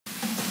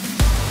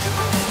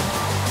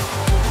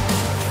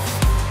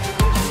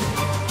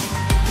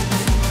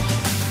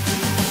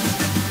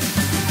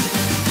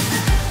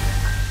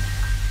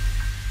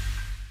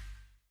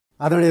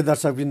आदरणीय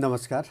दर्शकवृन्द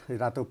नमस्कार।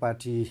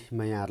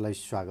 रातोपाटीमा यहाँहरूलाई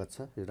स्वागत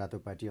छ। यो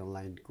रातोपाटी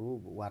अनलाइनको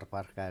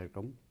वारपार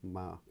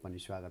कार्यक्रममा पनि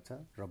स्वागत छ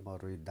र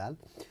म रोहित दाल।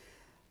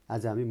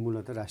 आज हामी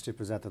मूलतः राष्ट्रिय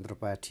प्रजातन्त्र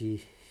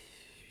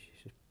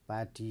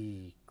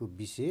पार्टीको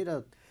विषय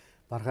र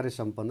भर्खरै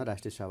सम्पन्न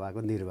राष्ट्रिय सभाको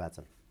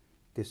निर्वाचन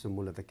त्यसमा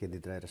मूलतः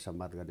केन्द्रित रहेर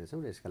संवाद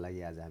गर्नेछौँ र यसका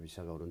लागि आज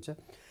हामीसँग हुनुहुन्छ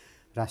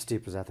राष्ट्रिय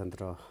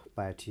प्रजातन्त्र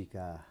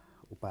पार्टीका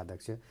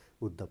उपाध्यक्ष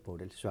उद्धव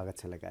पौडेल। स्वागत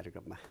छ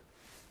कार्यक्रममा।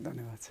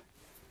 धन्यवाद छ।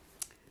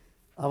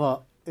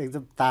 अब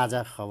एकदम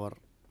ताजा खबर,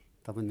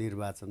 तपाईँ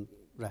निर्वाचन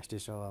राष्ट्रिय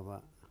सभामा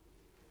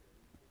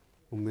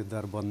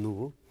उम्मेदवार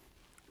बन्नुभयो।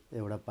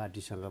 एउटा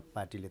पार्टीसँग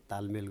पार्टीले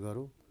तालमेल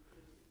गर्यो,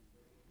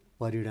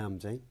 परिणाम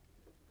चाहिँ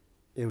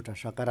एउटा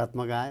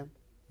सकारात्मक आयो,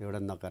 एउटा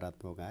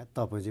नकारात्मक आयो।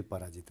 तपाईँ चाहिँ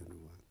पराजित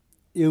हुनुभयो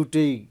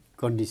एउटै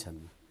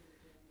कन्डिसनमा।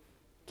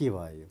 के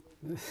भयो?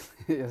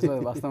 यसलाई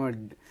वास्तवमा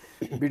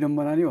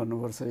विडम्बना नै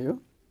भन्नुपर्छ। यो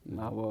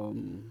अब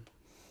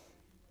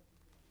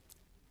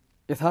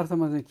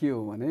यथार्थमा चाहिँ के हो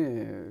भने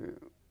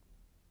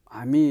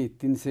हामी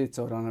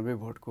 394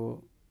 भोटको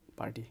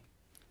पार्टी,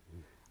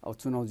 अब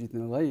चुनाव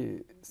जित्नलाई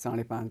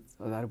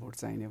 5,500 भोट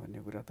चाहिने भन्ने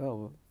कुरा त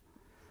अब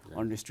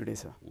अन्डरस्टुडै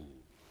छ।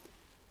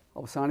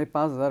 अब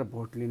 5,500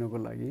 भोट लिनको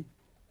लागि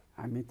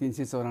हामी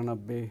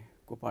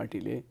 394 को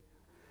पार्टीले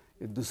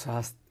यो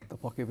दुस्साहस त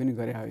पक्कै पनि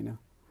गरे होइन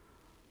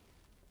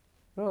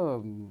र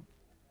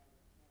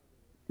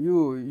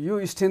यो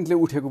स्ट्रेन्थले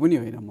उठेको पनि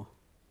होइन। म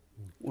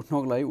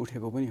उठ्नको लागि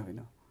उठेको पनि होइन।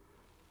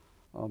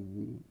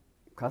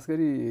 खास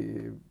गरी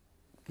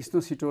कृष्ण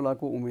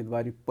सिटौलाको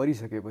उम्मेदवारी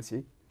परिसकेपछि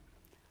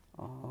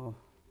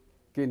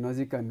केही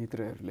नजिकका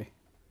मित्रहरूले,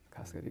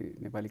 खास गरी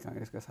नेपाली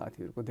काङ्ग्रेसका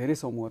साथीहरूको धेरै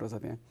समूह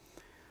रहेछ त्यहाँ।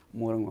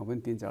 मोरङमा पनि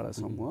 3-4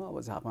 समूह,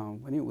 अब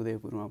झापामा पनि,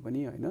 उदयपुरमा पनि,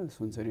 होइन,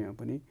 सुनसरीमा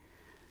पनि,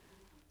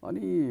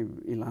 अनि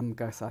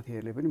इलामका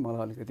साथीहरूले पनि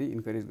मलाई अलिकति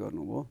इन्करेज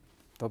गर्नुभयो।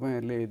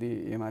 तपाईँहरूले यदि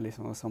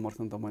एमालेसँग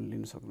समर्थन तपाईँले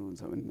लिन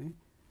सक्नुहुन्छ भने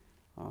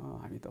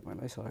हामी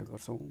तपाईँलाई सहयोग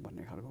गर्छौँ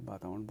भन्ने खालको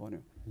वातावरण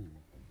बन्यो।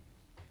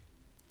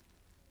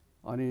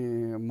 अनि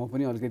म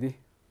पनि अलिकति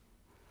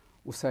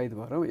उत्साहित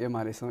भएर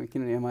एमालेसँग,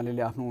 किनभने एमाले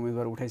आफ्नो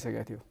उम्मेदवार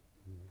उठाइसकेको थियो।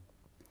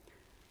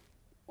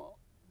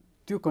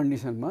 त्यो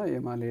कन्डिसनमा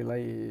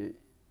एमालेलाई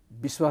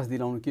विश्वास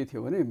दिलाउनु के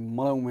थियो भने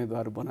मलाई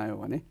उम्मेदवार बनायो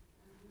भने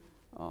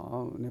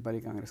नेपाली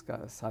काङ्ग्रेसका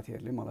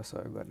साथीहरूले मलाई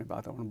सहयोग गर्ने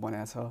वातावरण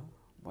बनाएको छ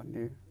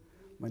भन्ने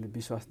मैले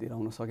विश्वास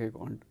दिलाउन सकेको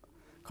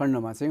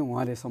खण्डमा चाहिँ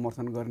उहाँले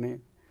समर्थन गर्ने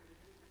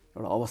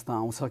एउटा अवस्था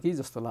आउँछ कि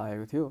जस्तो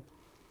लागेको थियो।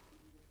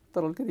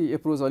 तर अलिकति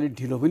एप्रोच अलिक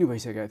ढिलो पनि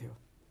भइसकेको थियो।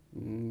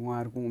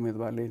 उहाँहरूको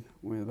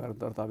उम्मेदवार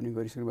दर्ता पनि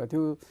गरिसकेको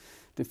थियो।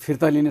 त्यो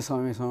फिर्ता लिने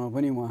समयसम्म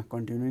पनि उहाँ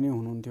कन्टिन्यू नै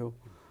हुनुहुन्थ्यो।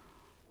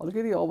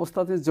 अलिकति अवस्था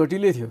चाहिँ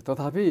जटिलै थियो।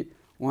 तथापि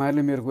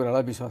उहाँहरूले मेरो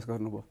कुरालाई विश्वास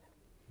गर्नुभयो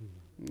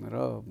र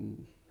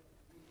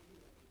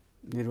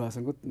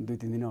निर्वाचनको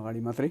 2-3 दिन अगाडि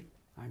मात्रै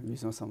हामी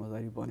बिचमा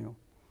समझदारी बन्यो।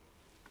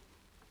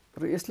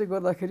 र यसले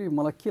गर्दाखेरि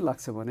मलाई के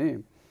लाग्छ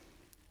भने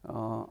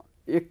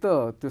एक त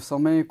त्यो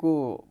समयको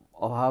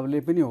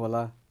अभावले पनि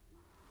होला,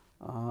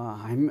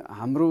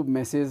 हाम्रो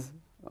मेसेज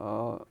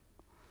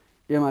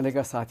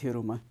एमालेका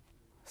साथीहरूमा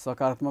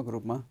सकारात्मक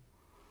रूपमा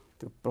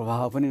त्यो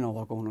प्रभाव पनि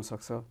नभएको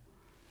हुनसक्छ।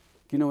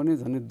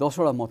 किनभने झन्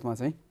 10वटा मतमा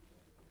चाहिँ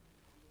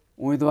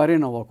उम्मेदवारै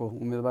नभएको,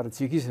 उम्मेदवार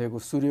झिकिसकेको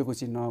सूर्यको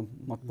चिन्ह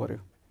मत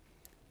पर्यो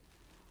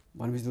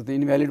भनेपछि त्यो त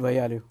इन्भ्यालिड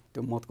भइहाल्यो।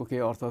 त्यो मतको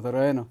केही अर्थ त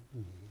रहेन।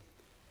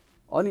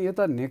 अनि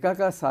यता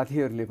नेकाका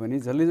साथीहरूले पनि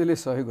जसले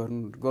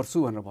सहयोग गर्छु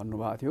भनेर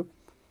भन्नुभएको थियो।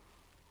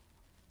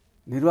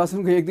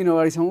 निर्वाचनको 1 दिन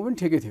अगाडिसम्म पनि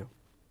ठिकै थियो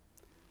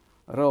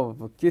र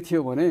के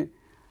थियो भने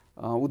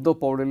उद्धव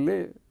पौडेलले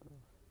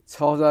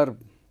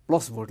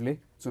 6,000+ भोटले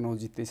चुनाव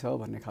जित्दैछ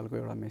भन्ने खालको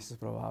एउटा मेसेज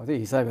प्रभाव थियो।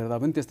 हिसाब हेर्दा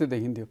पनि त्यस्तै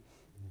देखिन्थ्यो।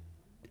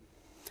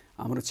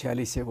 हाम्रो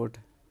 4600 भोट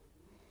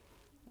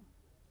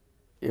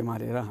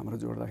एमाले र हाम्रो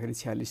जोड्दाखेरि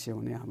 4600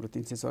 हुने, हाम्रो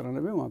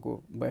 394, उहाँको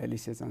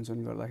 4200 चान्चुन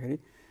गर्दाखेरि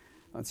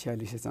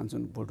 4600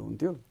 चान्चुन भोट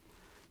हुन्थ्यो।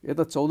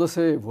 यता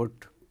 1400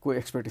 भोटको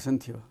एक्सपेक्टेसन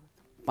थियो।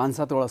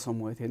 5-7वटा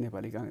समूह थिए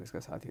नेपाली काङ्ग्रेसका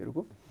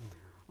साथीहरूको।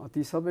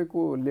 ती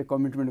सबैकोले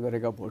कमिटमेन्ट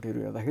गरेका भोटहरू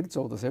हेर्दाखेरि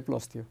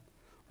 1400+ थियो।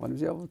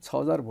 भनेपछि अब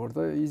 6,000 भोट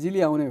त इजिली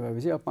आउने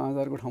भएपछि अब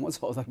 5,000 को ठाउँमा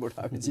 6,000 भोट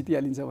आए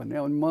जितिहालिन्छ भन्ने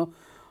अनि म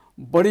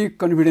बढी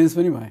कन्फिडेन्स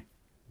पनि भएँ।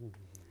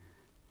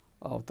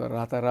 अब त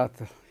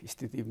रातारात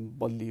स्थिति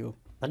बदलियो।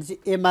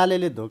 भनेपछि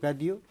एमाले धोका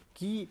दियो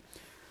कि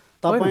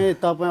तपाईँ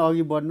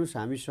अघि बढ्नुहोस्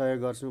हामी सहयोग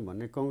गर्छौँ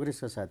भन्ने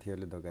काङ्ग्रेसका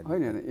साथीहरूले धोका दियो?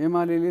 होइन,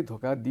 एमाले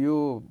धोका दियो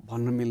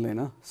भन्न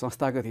मिल्दैन।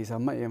 संस्थागत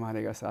हिसाबमा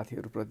एमालेका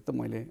साथीहरूप्रति त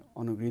मैले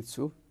अनुगृहित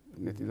छु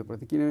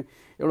नेतृत्वप्रति। किनभने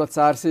एउटा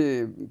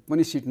 400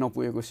 पनि सिट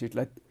नपुगेको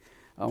सिटलाई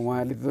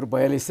उहाँहरूले त्यो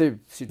 4200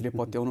 सिटले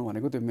पत्याउनु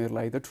भनेको त्यो मेरो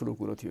लागि त ठुलो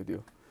कुरो थियो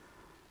त्यो।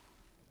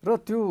 र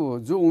त्यो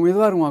जो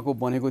उम्मेदवार उहाँको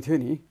बनेको थियो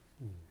नि,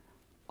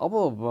 अब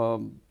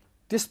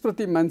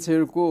त्यसप्रति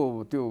मान्छेहरूको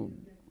त्यो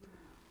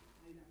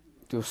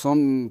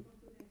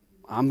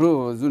हाम्रो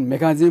जुन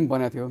मेकानिजम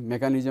बनाएको थियो,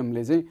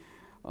 मेकानिजमले चाहिँ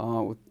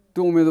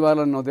त्यो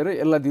उम्मेदवारलाई नदिएर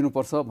यसलाई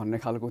दिनुपर्छ भन्ने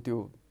खालको त्यो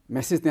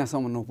मेसेज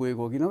त्यहाँसम्म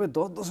नपुगेको हो कि नभए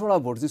 10-10वटा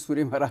भोट चाहिँ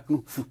सूर्यमा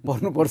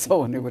भन्नुपर्छ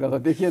भन्ने कुरा त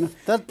देखिएन।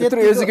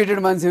 त्यत्रो एजुकेटेड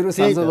मान्छेहरू,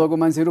 सांसद भएको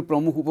मान्छेहरू,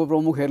 प्रमुख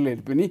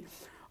उपप्रमुखहरूले पनि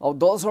अब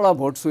 10वटा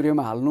भोट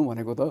सूर्यमा हाल्नु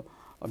भनेको त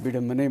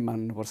विडम्बनै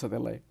मान्नुपर्छ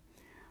त्यसलाई।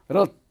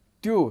 र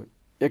त्यो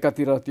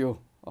एकातिर त्यो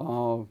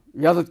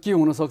या त के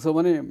हुनसक्छ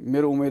भने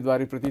मेरो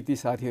उम्मेदवारीप्रति ती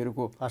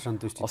साथीहरूको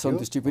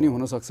असन्तुष्टि पनि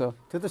हुनसक्छ।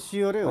 त्यो त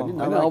स्योरै हो नि,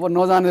 होइन अब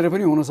नजानेर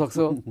पनि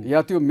हुनसक्छ,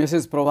 या त्यो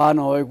मेसेज प्रभाव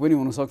नभएको पनि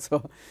हुनसक्छ,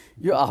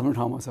 यो आफ्नो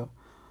ठाउँमा छ।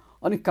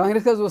 अनि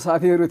काङ्ग्रेसका जो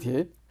साथीहरू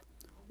थिए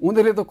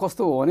उनीहरूले त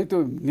कस्तो हो भने त्यो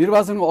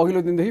निर्वाचनको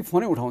अघिल्लो दिनदेखि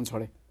फोनै उठाउन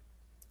छोडे।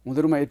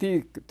 उनीहरूमा यति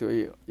त्यो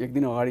एक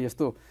दिन अगाडि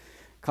यस्तो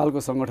खालको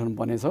सङ्गठन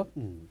बनेछ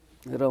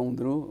र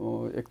उनीहरू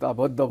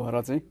एकताबद्ध भएर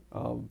चाहिँ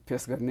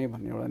फेस गर्ने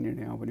भन्ने एउटा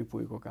निर्णयमा पनि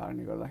पुगेको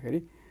कारणले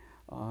गर्दाखेरि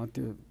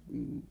त्यो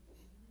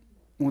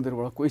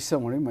उनीहरूबाट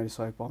कोहीसँग मैले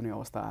सहयोग पाउने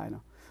अवस्था आएन।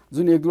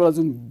 जुन एक दुईवटा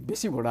जुन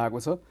बेसी भोट आएको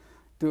छ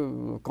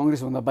त्यो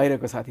कङ्ग्रेसभन्दा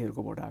बाहिरको साथीहरूको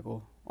भोट आएको,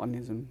 अन्य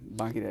जुन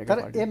बाँकी रहेका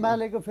तर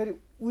एमालेको फेरि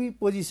उही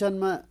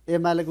पोजिसनमा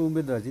एमालेको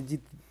उम्मेदवार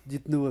चाहिँ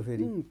जित्नुभयो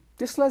फेरि।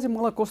 त्यसलाई चाहिँ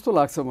मलाई कस्तो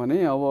लाग्छ भने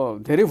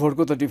अब धेरै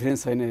भोटको त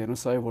डिफ्रेन्स छैन, हेर्नु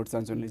 100 भोट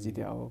चान्चुनले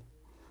जित्या हो।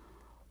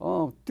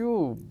 त्यो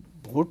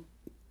भोट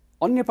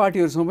अन्य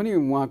पार्टीहरूसँग पनि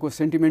उहाँको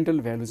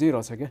सेन्टिमेन्टल भ्यालु चाहिँ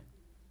रहेछ क्या,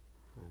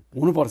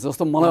 हुनुपर्छ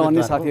जस्तो मलाई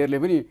अन्य साथीहरूले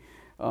पनि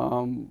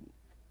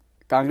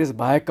काङ्ग्रेस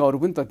बाहेकका अरू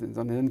पनि त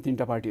झन्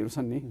 3टा पार्टीहरू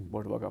छन् नि,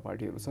 भोट भएका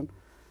पार्टीहरू छन्,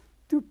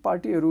 त्यो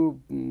पार्टीहरू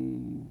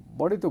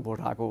बढी त्यो भोट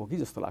आएको हो कि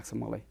जस्तो लाग्छ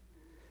मलाई,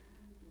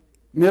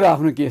 मेरो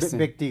आफ्नो केस चाहिँ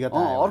व्यक्तिगत।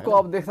 अर्को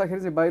अब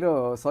देख्दाखेरि चाहिँ बाहिर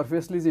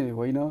सर्फेसली चाहिँ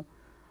होइन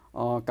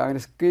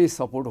काङ्ग्रेसकै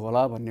सपोर्ट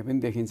होला भन्ने पनि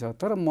देखिन्छ,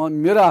 तर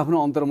मेरो आफ्नो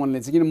अन्तर्मनले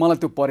चाहिँ किन मलाई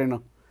त्यो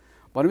परेन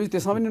भनेपछि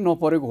त्यसमा पनि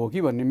नपरेको हो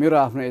कि भन्ने मेरो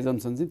आफ्नो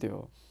एजम्सन चाहिँ त्यो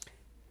हो।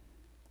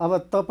 अब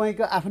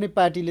तपाईँको आफ्नै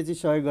पार्टीले चाहिँ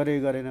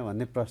सहयोग गरेन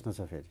भन्ने प्रश्न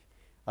छ फेरि।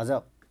 अझ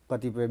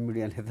कतिपय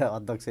मिडियाले त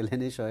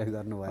अध्यक्षले नै सहयोग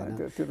गर्नु भएन,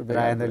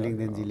 राजेन्द्र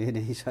लिङ्गदेनजीले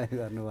नै सहयोग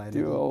गर्नु भएन।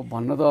 त्यो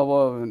भन्न त अब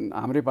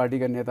हाम्रै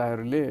पार्टीका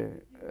नेताहरूले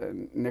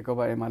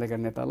नेकपा एमालेका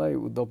नेतालाई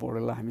उद्धव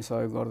पौडेललाई हामी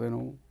सहयोग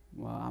गर्दैनौँ,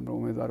 हाम्रो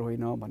उम्मेदवार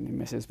होइन भन्ने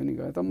मेसेज पनि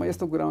गयो। त म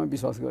यस्तो कुरामा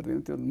विश्वास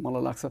गर्दिनँ, त्यो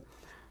मलाई लाग्छ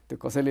त्यो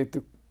कसैले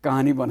त्यो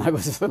कहानी बनाएको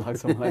जस्तो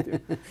लाग्छ मलाई।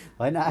 त्यो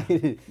होइन,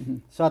 आखिर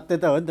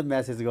सत्य त हो नि त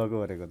म्यासेज गएको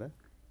भनेको त,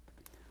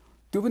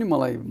 त्यो पनि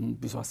मलाई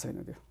विश्वास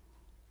छैन। त्यो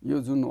यो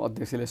जुन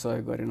अध्यक्षले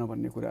सहयोग गरेन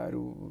भन्ने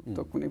कुराहरू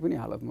त कुनै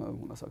पनि हालतमा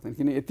हुन सक्दैन,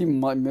 किन यति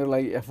मेरो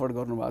लागि एफोर्ट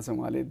गर्नुभएको छ,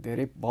 उहाँले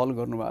धेरै पहल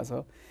गर्नुभएको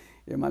छ,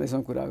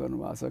 एमालेसँग कुरा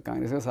गर्नुभएको छ,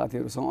 काङ्ग्रेसका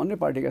साथीहरूसँग अन्य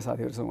पार्टीका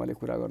साथीहरूसँग उहाँले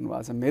कुरा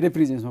गर्नुभएको छ, मेरै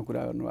प्रेजेन्समा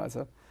कुरा गर्नुभएको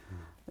छ।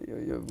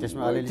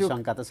 त्यसमा अलिअलि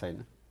शङ्का त छैन?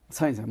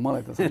 छैन,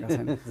 मलाई त शङ्का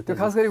छैन। त्यो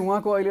खास गरी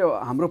उहाँको अहिले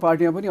हाम्रो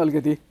पार्टीमा पनि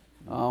अलिकति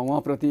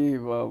उहाँप्रति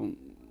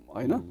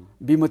होइन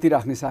विमति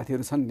राख्ने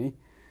साथीहरू छन् नि,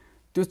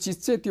 त्यो चिज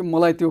चाहिँ त्यो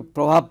मलाई त्यो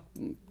प्रभाव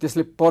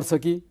त्यसले पर्छ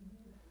कि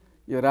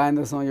यो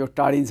राजेन्द्रसँग यो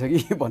टाढिन्छ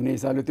कि भन्ने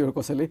हिसाबले त्यो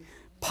कसैले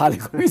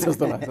फालेको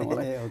जस्तो लाग्छ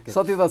मलाई,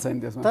 सत्यता छैन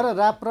त्यसमा। तर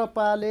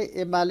राप्रपाले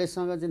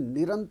एमालेसँग चाहिँ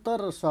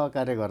निरन्तर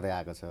सहकार्य गर्दै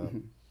आएको छ,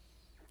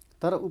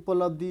 तर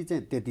उपलब्धि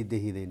चाहिँ त्यति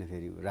देखिँदैन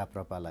फेरि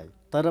राप्रपालाई,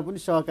 तर पनि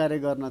सहकार्य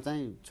गर्न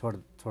चाहिँ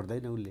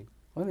छोड्दैन उसले।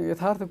 होइन,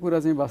 यथार्थ कुरा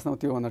चाहिँ वास्तवमा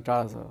त्योभन्दा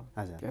टाढा छ।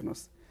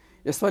 हेर्नुहोस्,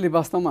 यसपालि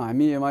वास्तवमा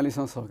हामी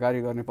एमालेसँग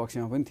सहकार्य गर्ने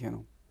पक्षमा पनि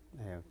थिएनौँ।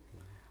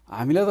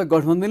 हामीलाई त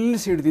गठबन्धनले नै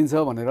सिट दिन्छ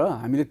भनेर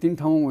हामीले 3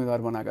 ठाउँमा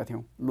उम्मेदवार बनाएका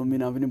थियौँ,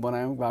 लुम्बिनीमा पनि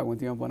बनायौँ,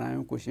 बागमतीमा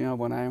बनायौँ, कोशीमा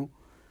बनायौँ,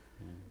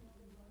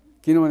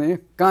 किनभने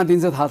कहाँ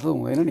दिन्छ थाहा त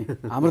हुँदैन नि।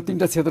 हाम्रो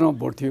 3टा क्षेत्रमा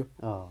भोट थियो,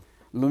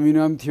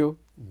 लुम्बिनीमा पनि थियो,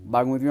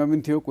 बागमतीमा पनि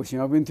थियो,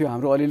 कोशीमा पनि थियो,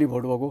 हाम्रो अलिअलि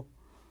भोट भएको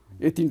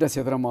यो 3टा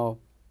क्षेत्रमा हो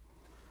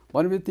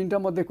भनेपछि 3टा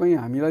मध्ये कहीँ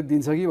हामीलाई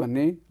दिन्छ कि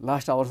भन्ने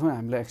लास्ट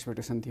आवरसम्म हामीलाई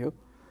एक्सपेक्टेसन थियो।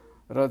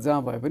 र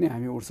जहाँ भए पनि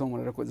हामी उठ्छौँ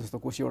भनेर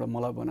जस्तो कोशीबाट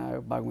मलाई बनायो,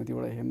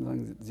 बागमतीबाट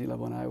हेमजङजीलाई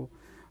बनायो,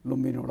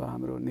 लुम्बिनीबाट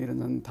हाम्रो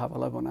निरञ्जन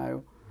थापालाई बनायो,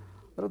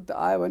 र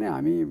आयो भने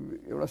हामी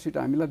एउटा सिट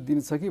हामीलाई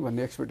दिन्छ कि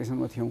भन्ने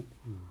एक्सपेक्टेसनमा थियौँ।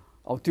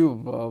 अब त्यो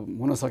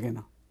हुन सकेन,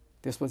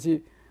 त्यसपछि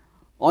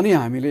अनि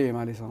हामीले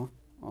एमालेसँग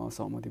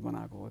सहमति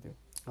बनाएको हो त्यो।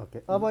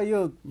 ओके, अब यो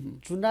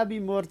चुनावी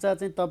मोर्चा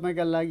चाहिँ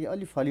तपाईँका लागि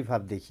अलि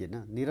फलिफाप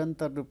देखिएन,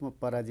 निरन्तर रूपमा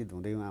पराजित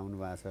हुँदै आउनु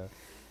भएको छ।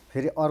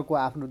 फेरि अर्को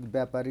आफ्नो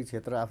व्यापारिक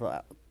क्षेत्र, आफ्नो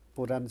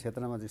पुरानो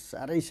क्षेत्रमा चाहिँ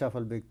साह्रै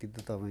सफल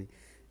व्यक्तित्व तपाईँ,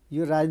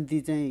 यो राजनीति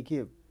चाहिँ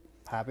के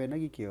फापेन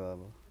कि के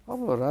हो? अब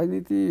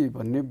राजनीति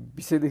भन्ने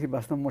विषयदेखि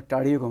वास्तवमा म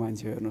टाढिएको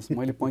मान्छे हो। हेर्नुहोस्,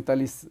 मैले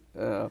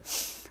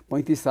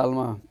 35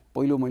 सालमा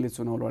पहिलो मैले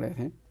चुनाव लडेको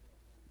थिएँ,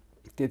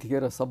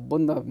 त्यतिखेर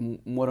सबभन्दा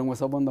मोरङमा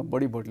सबभन्दा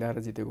बढी भोट ल्याएर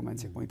जितेको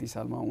मान्छे 35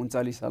 सालमा।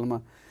 39 सालमा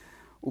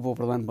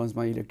उपप्रधान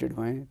पञ्चमा इलेक्टेड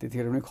भएँ,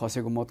 त्यतिखेर पनि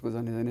खसेको मतको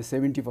झन्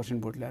 70%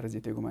 भोट ल्याएर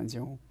जितेको मान्छे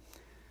हुँ।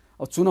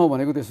 अब चुनाव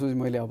भनेको त्यसपछि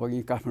मैले अब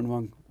यहीँ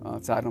काठमाडौँमा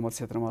 4 नम्बर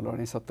क्षेत्रमा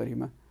लडेँ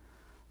 70मा,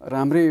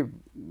 राम्रै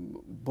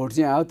भोट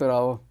चाहिँ आयो, तर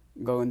अब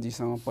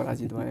गगनजीसँग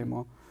पराजित भएँ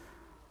म।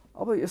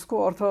 अब यसको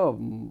अर्थ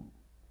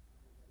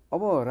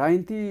अब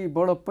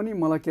राजनीतिबाट पनि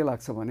मलाई के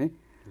लाग्छ भने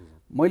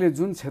मैले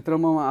जुन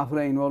क्षेत्रमा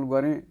आफूलाई इन्भल्भ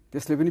गरेँ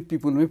त्यसले पनि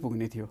पिपुलमै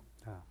पुग्ने थियो,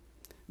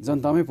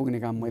 जनतामै पुग्ने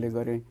काम मैले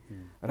गरेँ।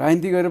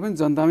 राजनीति गरेर पनि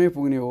जनतामै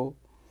पुग्ने हो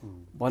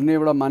भन्ने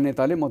एउटा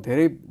मान्यताले म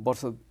धेरै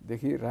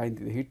वर्षदेखि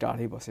राजनीतिदेखि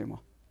टाढै बसेँ म,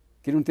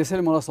 किनभने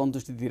त्यसैले मलाई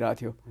सन्तुष्टि दिइरहेको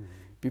थियो।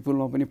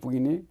 पिपुलमा पनि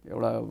पुगिने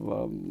एउटा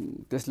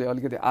त्यसले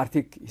अलिकति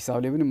आर्थिक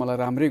हिसाबले पनि मलाई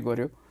राम्रै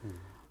गर्यो।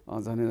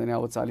 झन्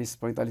अब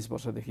 40-45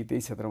 वर्षदेखि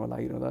त्यही क्षेत्रमा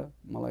लागिरहँदा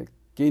मलाई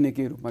केही न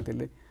केही रूपमा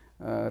त्यसले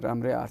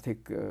राम्रै आर्थिक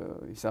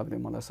हिसाबले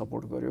मलाई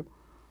सपोर्ट गर्यो।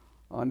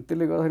 अनि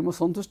त्यसले गर्दाखेरि म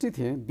सन्तुष्टि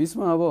थिएँ।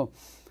 बिचमा अब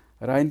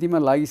राजनीतिमा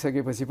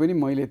लागिसकेपछि पनि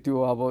मैले त्यो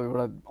अब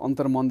एउटा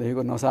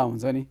अन्तर्मनदेखिको नसा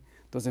हुन्छ नि,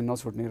 त्यो चाहिँ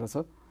नछुट्ने रहेछ।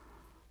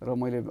 र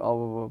मैले अब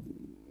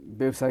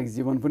व्यावसायिक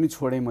जीवन पनि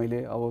छोडेँ।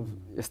 मैले अब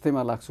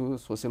यस्तैमा लाग्छु,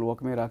 सोसियल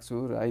वर्कमै राख्छु,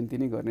 राजनीति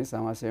नै गर्ने,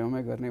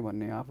 समाजसेवामै गर्ने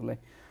भन्ने आफूलाई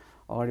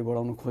अगाडि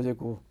बढाउनु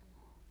खोजेको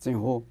चाहिँ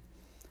हो।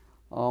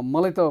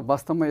 मलाई त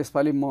वास्तवमा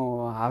यसपालि म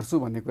हार्छु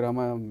भन्ने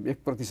कुरामा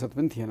 1%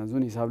 पनि थिएन।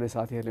 जुन हिसाबले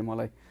साथीहरूले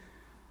मलाई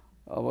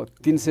अब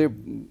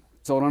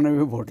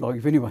 394 भोट लगी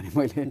पनि भने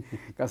मैले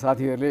का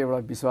साथीहरूले एउटा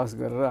विश्वास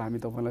गरेर हामी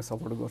तपाईँलाई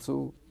सपोर्ट गर्छु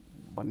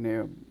भन्ने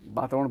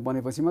वातावरण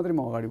बनेपछि मात्रै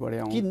म अगाडि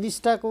बढेँ। कि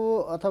निष्ठाको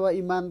अथवा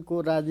इमानको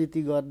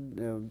राजनीति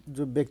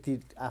जो व्यक्ति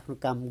आफ्नो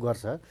काम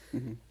गर्छ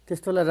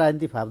त्यस्तोलाई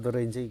राजनीति फाप्दो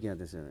रहन्छ कि क्या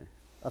त्यसो भए?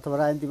 अथवा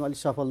राजनीतिमा अलिक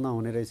सफल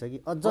नहुने रहेछ कि?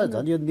 अझ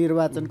झन् यो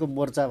निर्वाचनको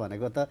मोर्चा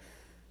भनेको त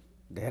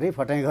धेरै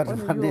फटाइ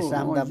गर्नुपर्ने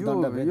सामदाम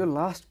दण्ड। यो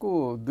लास्टको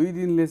 2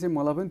 दिनले चाहिँ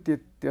मलाई पनि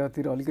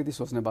त्यतातिर अलिकति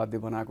सोच्ने बाध्य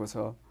बनाएको छ।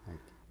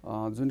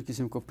 जुन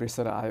किसिमको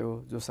प्रेसर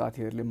आयो, जो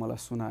साथीहरूले मलाई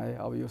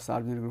सुनाए, अब यो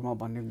सार्वजनिक रूपमा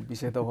भन्ने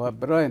विषय त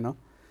रहेन,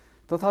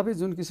 तथापि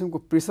जुन किसिमको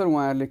प्रेसर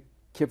उहाँहरूले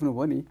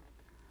खेप्नुभयो नि,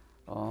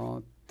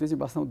 त्यो चाहिँ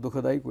वास्तवमा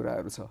दुःखदायी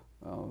कुराहरू छ।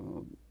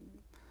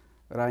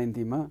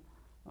 राजनीतिमा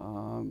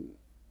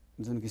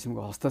जुन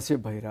किसिमको हस्तक्षेप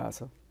भइरहेछ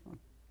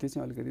त्यो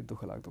चाहिँ अलिकति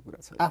दुःख लाग्दो कुरा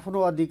छ। आफ्नो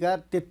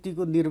अधिकार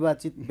त्यतिको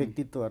निर्वाचित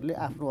व्यक्तित्वहरूले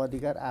आफ्नो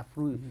अधिकार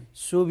आफ्नो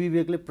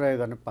स्वविवेकले प्रयोग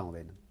गर्न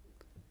पाउँदैन।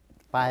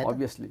 पाए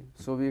अभियसली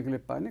स्वविवेकले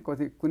पाएन।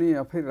 कुनै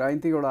फेरि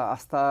राजनीतिक एउटा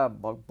आस्था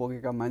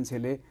बोकेका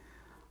मान्छेले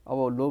अब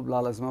लोभ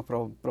लालचमा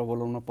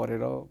प्रबलाउन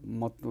परेर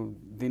मत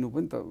दिनु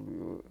पनि त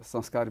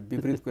संस्कार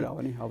विपरीत कुरा हो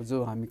नि। अब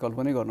जो हामी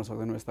कल्पनै गर्न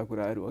सक्दैनौँ यस्ता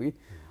कुराहरू हो कि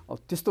अब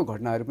त्यस्तो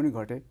घटनाहरू पनि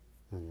घटे।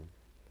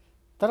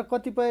 तर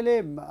कतिपयले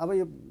अब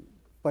यो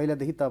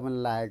पहिलादेखि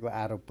तपाईँलाई लागेको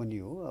आरोप पनि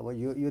हो, अब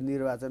यो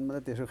निर्वाचनमा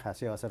त त्यसो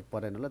खासै असर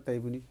परेन होला, तै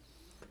पनि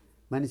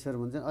मानिसहरू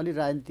भन्छन् अलि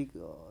राजनीतिक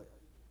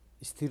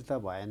स्थिरता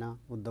भएन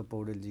उद्धव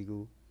पौडेलजीको,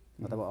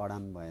 अथवा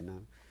अडान भएन,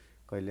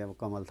 कहिले अब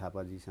कमल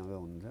थापाजीसँग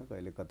हुनुहुन्छ,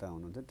 कहिले कता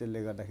हुनुहुन्छ। त्यसले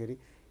गर्दाखेरि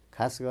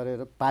खास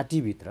गरेर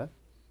पार्टीभित्र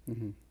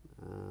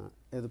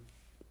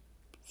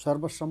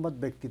सर्वसम्मत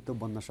व्यक्तित्व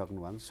बन्न सक्नु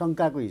भएन।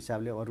 शङ्काको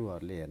हिसाबले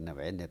अरूहरूले हेर्ने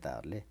भए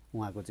नेताहरूले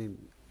उहाँको चाहिँ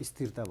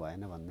स्थिरता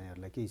भएन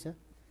भन्नेहरूलाई केही छ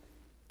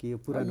कि यो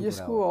पुरानो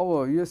यसको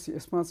अब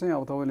यसमा चाहिँ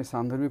अब तपाईँले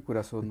सान्दर्भिक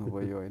कुरा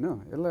सोध्नुभयो होइन।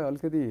 यसलाई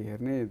अलिकति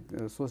हेर्ने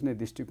सोच्ने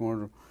दृष्टिकोण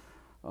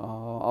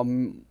अब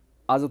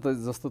आज त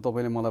जस्तो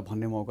तपाईँले मलाई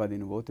भन्ने मौका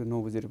दिनुभयो, त्यो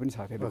नबुझेर पनि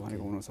साथीहरूले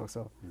भनेको हुनसक्छ।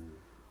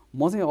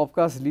 म चाहिँ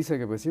अवकाश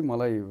लिइसकेपछि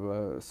मलाई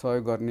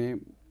सहयोग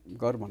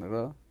गर भनेर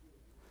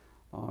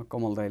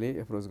कमल दाइले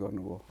एप्रोच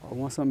गर्नुभयो। अब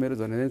उहाँसँग मेरो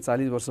झन्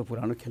 40 वर्ष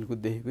पुरानो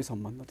खेलकुददेखिकै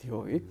सम्बन्ध थियो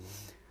है,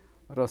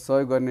 र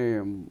सहयोग गर्ने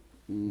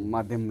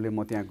माध्यमले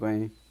म त्यहाँ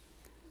गएँ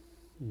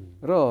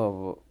र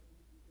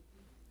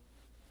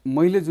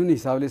मैले जुन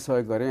हिसाबले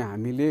सहयोग गरेँ,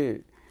 हामीले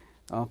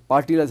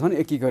पार्टीलाई झन्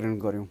एकीकरण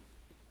गऱ्यौँ।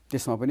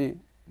 त्यसमा पनि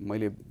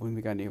मैले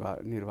भूमिका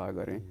निर्वाह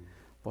गरेँ।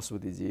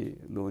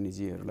 पशुपतिजी,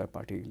 लोहनीजीहरूलाई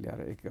पार्टी ल्याएर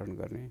एकीकरण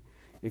गर्ने,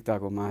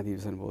 एकताको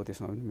महाधिवेशन भयो,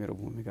 त्यसमा पनि मेरो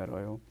भूमिका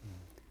रह्यो।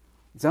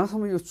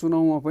 जहाँसम्म यो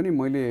चुनावमा पनि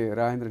मैले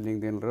राजेन्द्र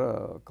लिङ्गदेन र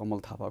कमल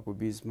थापाको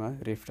बिचमा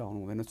रेफ्ट आउनु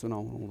हुँदैन,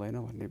 चुनाव हुनु हुँदैन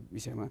भन्ने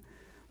विषयमा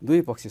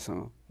दुवै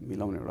पक्षसँग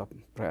मिलाउने एउटा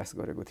प्रयास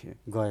गरेको थिएँ।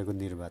 गएको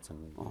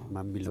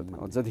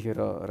निर्वाचनमा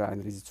जतिखेर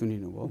राजेन्द्रजी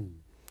चुनिनुभयो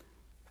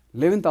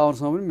 11th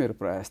आवरसम्म पनि मेरो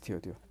प्रयास थियो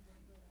त्यो।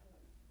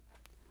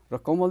 र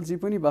कमलजी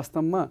पनि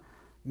वास्तवमा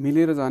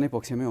मिलेर जाने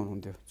पक्षमै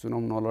हुनुहुन्थ्यो।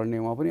 चुनाव नलड्ने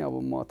उहाँ पनि अब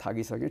म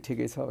थाकिसकेँ,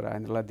 ठिकै छ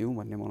राजेन्द्रलाई दिउँ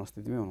भन्ने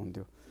मनस्थितिमै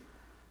हुनुहुन्थ्यो।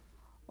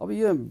 अब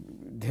यो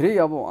धेरै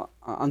अब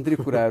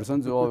आन्तरिक कुराहरू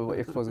छन् जो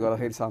अब एक्सपोज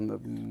गर्दाखेरि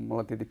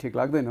मलाई त्यति ठिक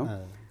लाग्दैन।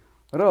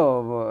 र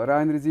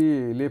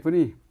राजेन्द्रजीले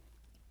पनि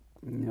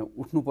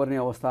उठ्नुपर्ने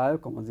अवस्था आयो,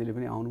 कमलजीले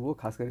पनि आउनुभयो।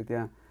 खास गरी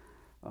त्यहाँ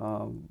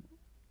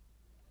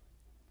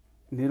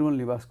निर्मल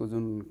निवासको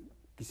जुन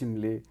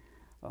किसिमले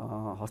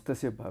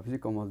हस्तक्षेप भएपछि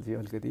कमलजी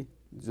अलिकति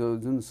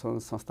जुन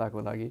संस्थाको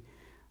लागि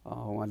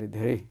उहाँले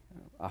धेरै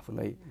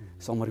आफूलाई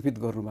समर्पित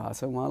गर्नुभएको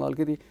छ, उहाँलाई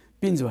अलिकति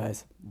पिन्च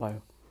भयो।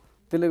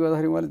 त्यसले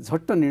गर्दाखेरि उहाँले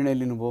झट्ट निर्णय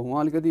लिनुभयो।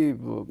 उहाँ अलिकति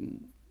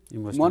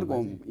मनको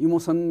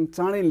इमोसन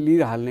चाँडै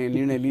लिइहाल्ने,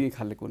 निर्णय लिने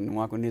खालको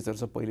उहाँको नेचर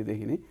छ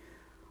पहिलेदेखि नै।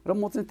 र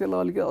म चाहिँ त्यसलाई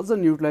अलिकति अझ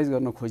न्युट्रलाइज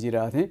गर्न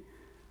खोजिरहेको थिएँ।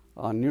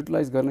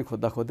 न्युट्रलाइज गर्न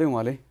खोज्दै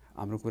उहाँले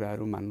हाम्रो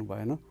कुराहरू मान्नु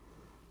भएन।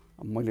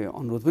 मैले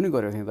अनुरोध पनि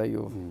गरेको थिएँ, दाइ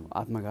यो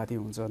आत्मघाती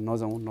हुन्छ,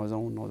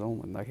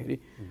 नजाउँ भन्दाखेरि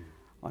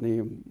अनि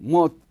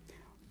म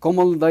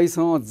कमल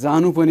दाइसँग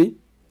जानु पनि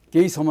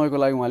केही समयको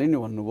लागि उहाँले नि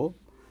भन्नुभयो।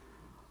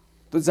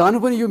 त्यो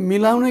जानु पनि यो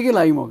मिलाउनकै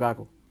लागि म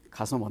गएको,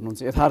 खासमा भन्नुहुन्छ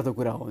यथार्थ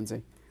कुरा हो भने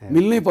चाहिँ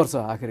मिल्नै पर्छ।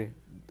 आखिर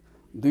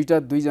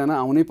दुईजना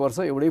आउनै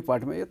पर्छ एउटै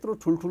पार्टीमा। यत्रो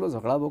ठुल्ठुलो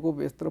झगडा भएको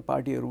यत्रो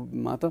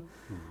पार्टीहरूमा त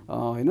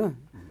होइन,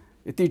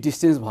 यति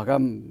डिस्टेन्स भएका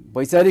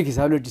वैचारिक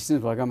हिसाबले डिस्टेन्स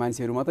भएका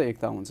मान्छेहरूमा त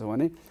एकता हुन्छ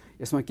भने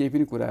यसमा केही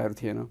पनि कुराहरू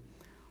थिएन।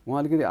 उहाँ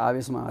अलिकति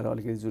आवेशमा आएर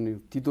अलिकति जुन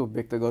तितो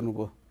व्यक्त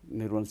गर्नुभयो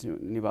निर्मल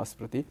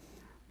निवासप्रति,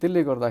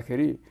 त्यसले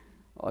गर्दाखेरि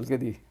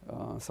अलिकति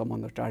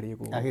सम्बन्ध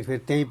टाढिएको हो। आखिर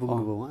फेरि त्यहीँ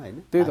पुग्नुभयो उहाँ होइन?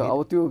 त्यही त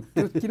अब त्यो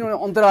किनभने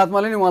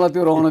अन्तरात्माले नै मलाई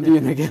त्यो रहन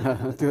दिएन क्या,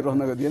 त्यो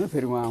रहनको दिएन।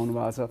 फेरि उहाँ आउनु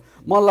भएको छ,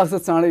 मलाई लाग्छ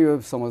चाँडै यो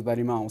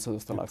समझदारीमा आउँछ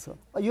जस्तो लाग्छ।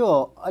 यो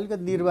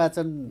अलिकति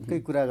निर्वाचनकै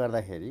कुरा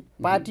गर्दाखेरि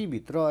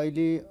पार्टीभित्र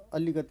अहिले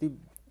अलिकति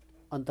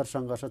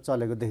अन्तरसङ्घर्ष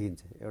चलेको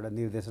देखिन्छ। एउटा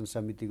निर्देशन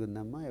समितिको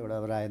नाममा एउटा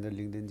राजेन्द्र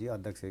लिङ्गदेनजी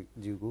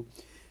अध्यक्षज्यूको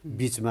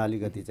बिचमा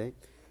अलिकति चाहिँ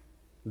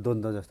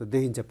द्वन्द्व जस्तो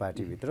देखिन्छ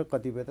पार्टीभित्र।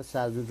 कतिपय त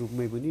सार्वजनिक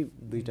रूपमै पनि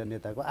दुईवटा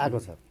नेताको आएको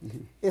छ।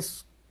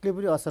 यसले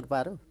पनि असर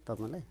पार्यो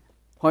तपाईँलाई?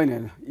 होइन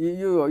होइन,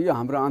 यो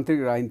हाम्रो आन्तरिक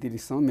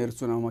राजनीतिसँग मेरो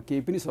चुनावमा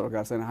केही पनि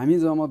सरकार छैन। हामी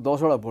जम्मा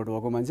 10वटा भोट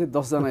भएको मान्छे,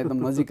 10जना एकदम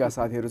नजिकका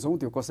साथीहरू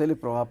छौँ। त्यो कसैले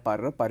प्रभाव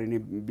पारेर पारिने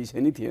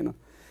विषय नै थिएन।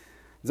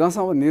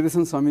 जहाँसम्म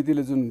निर्देशन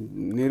समितिले जुन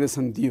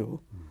निर्देशन दियो,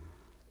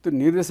 त्यो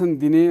निर्देशन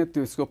दिने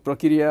त्यसको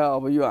प्रक्रिया,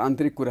 अब यो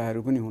आन्तरिक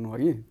कुराहरू पनि हुनु हो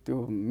कि त्यो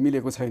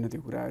मिलेको छैन।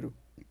 त्यो कुराहरू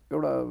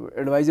एउटा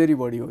एडभाइजरी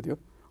बडी हो त्यो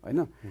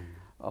होइन।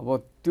 अब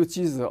त्यो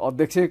चिज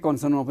अध्यक्ष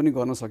कन्सर्नमा पनि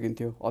गर्न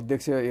सकिन्थ्यो।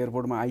 अध्यक्ष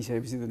एयरपोर्टमा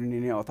आइसकेपछि त्यो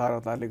निर्णय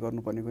हतारले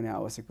गर्नुपर्ने कुनै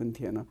आवश्यक पनि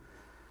थिएन।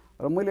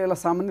 र मैले यसलाई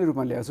सामान्य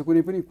रूपमा ल्याएको छु,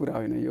 कुनै पनि कुरा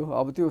होइन यो।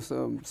 अब त्यो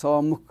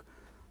सभामुख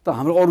त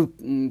हाम्रो अरू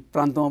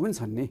प्रान्तमा पनि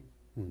छन् नि,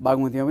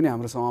 बागमतीमा पनि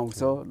हाम्रो सभामुख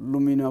छ,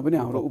 लुम्बिनीमा पनि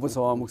हाम्रो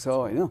उपसभामुख छ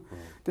होइन।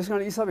 त्यस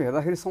कारण यी सबै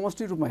हेर्दाखेरि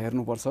समष्टि रूपमा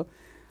हेर्नुपर्छ।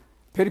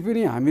 फेरि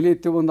पनि हामीले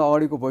त्योभन्दा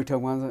अगाडिको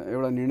बैठकमा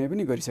एउटा निर्णय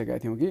पनि गरिसकेका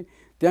थियौँ कि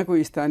त्यहाँको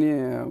स्थानीय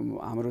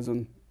हाम्रो जुन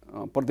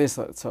प्रदेश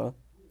छ,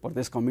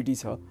 प्रदेश कमिटी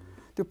छ,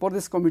 त्यो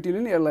प्रदेश कमिटीले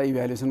नै यसलाई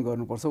इभ्यालुएसन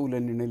गर्नुपर्छ, उसले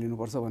निर्णय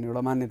लिनुपर्छ भन्ने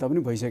एउटा मान्यता पनि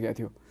भइसकेको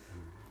थियो।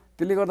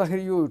 त्यसले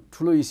गर्दाखेरि यो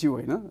ठुलो इस्यु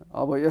होइन।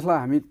 अब यसलाई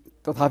हामी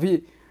तथापि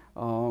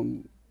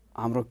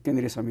हाम्रो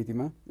केन्द्रीय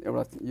समितिमा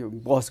एउटा यो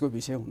बहसको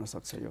विषय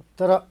हुनसक्छ यो।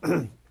 तर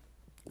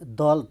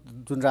दल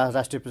जुन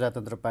राष्ट्रिय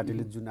प्रजातन्त्र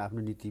पार्टीले जुन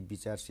आफ्नो नीति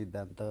विचार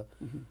सिद्धान्त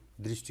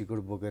दृष्टिकोण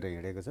बोकेर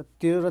हिँडेको छ,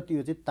 त्यो र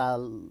त्यो चाहिँ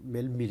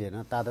तालमेल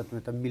मिलेन,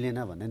 तादात्म्यता मिलेन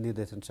भन्ने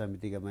निर्देशन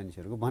समितिका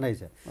मानिसहरूको भनाइ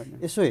छ।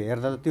 यसो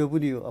हेर्दा त त्यो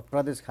पनि हो।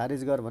 प्रदेश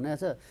खारेज गर भनेको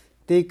छ,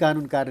 त्यही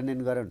कानुन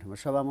कार्यान्वयन गरेर ठाउँमा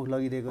सभामुख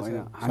लगिदिएको छ,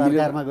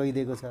 सरकारमा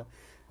गइदिएको छ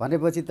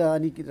भनेपछि त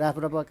अनि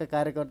राप्रपाका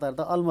कार्यकर्ताहरू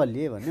त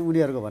अलमल्लिए भन्ने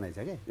उनीहरूको भनाइ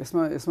छ क्या।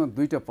 यसमा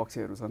दुईवटा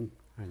पक्षहरू छन्।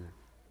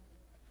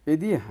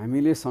 यदि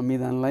हामीले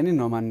संविधानलाई नै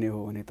नमान्ने हो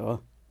भने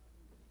त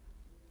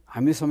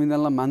हामीले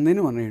संविधानलाई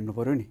मान्दैनौँ भनेर हिँड्नु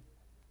पऱ्यो नि।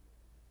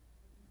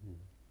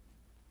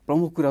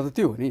 प्रमुख कुरा त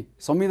त्यो हो नि,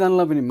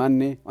 संविधानलाई पनि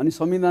मान्ने अनि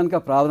संविधानका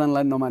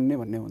प्रावधानलाई नमान्ने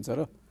भन्ने हुन्छ।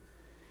 र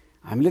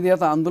हामीले त या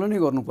त आन्दोलनै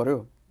गर्नु पर्यो।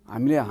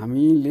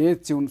 हामीले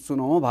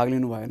चुनावमा भाग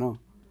लिनु भएन।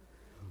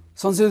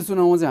 संसदीय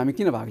चुनावमा चाहिँ हामी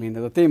किन भाग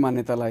लिने त? त्यही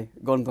मान्यतालाई,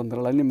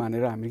 गणतन्त्रलाई नै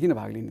मानेर हामी किन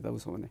भाग लिने त?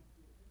 उसो भने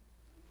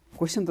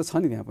क्वेसन त छ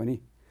नि त्यहाँ पनि।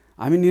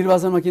 हामी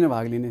निर्वाचनमा किन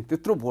भाग लिने?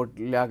 त्यत्रो भोट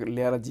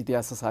ल्याएर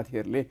जित्या छ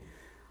साथीहरूले।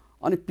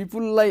 अनि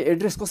पिपुललाई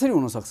एड्रेस कसरी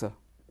हुनसक्छ?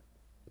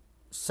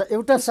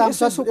 एउटा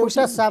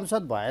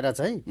सांसद भएर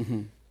चाहिँ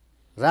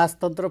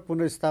राजतन्त्र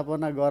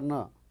पुनर्स्थापना गर्न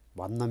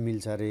भन्न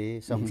मिल्छ अरे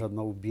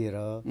संसदमा उभिएर,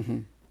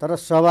 तर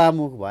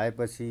सभामुख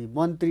भएपछि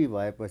मन्त्री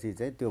भएपछि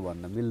चाहिँ त्यो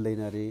भन्न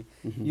मिल्दैन अरे।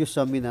 यो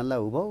संविधानलाई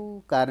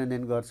हुबहु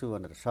कार्यान्वयन गर्छु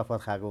भनेर शपथ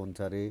खाएको हुन्छ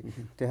अरे।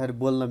 त्यसरी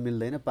बोल्न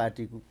मिल्दैन,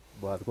 पार्टीको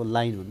भएको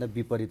लाइनभन्दा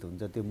विपरीत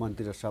हुन्छ। त्यो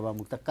मन्त्री र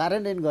सभामुख त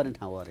कार्यान्वयन गर्ने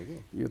ठाउँ अरे कि।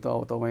 यो त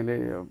अब तपाईँले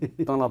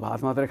तँलाई भात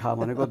मात्रै खा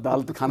भनेको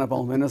दाल खान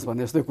पाउँदैनस्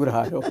भन्ने जस्तै कुरा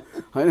आयो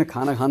होइन।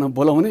 खाना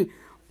बोलाउने,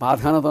 भात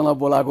खान तँलाई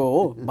बोलाएको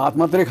हो, भात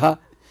मात्रै खा,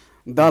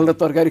 दाल र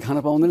तरकारी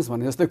खान पाउँदैनस्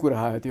भन्ने जस्तै कुरा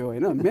आयो त्यो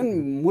होइन। मेन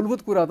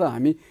मूलभूत कुरा त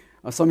हामी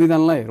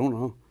संविधानलाई हेरौँ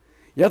न।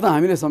 या त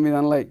हामीले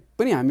संविधानलाई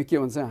पनि हामी के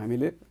भन्छ,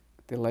 हामीले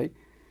त्यसलाई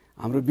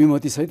हाम्रो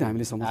विमतिसहित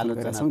हामीले समर्थन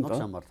गरेका छौँ नि त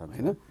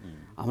होइन।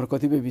 हाम्रो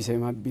कतिपय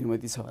विषयमा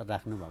विमति छ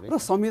राख्नुभएको र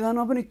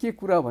संविधानमा पनि के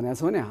कुरा भनेको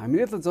छ भने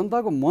हामीले त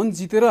जनताको मन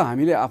जितेर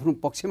हामीले आफ्नो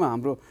पक्षमा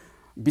हाम्रो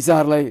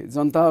विचारलाई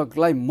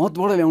जनतालाई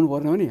मतबाट ल्याउनु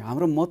पर्ने हो नि।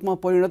 हाम्रो मतमा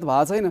परिणत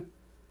भएको छैन।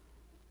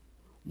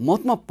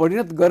 मतमा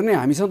परिणत गर्ने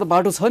हामीसँग त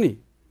बाटो छ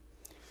नि।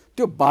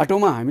 त्यो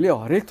बाटोमा हामीले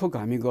हरेक थोक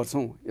हामी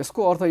गर्छौँ। यसको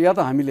अर्थ या त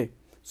हामीले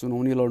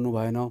चुनाव नै लड्नु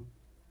भएन।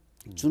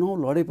 चुनाव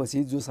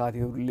लडेपछि जो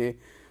साथीहरूले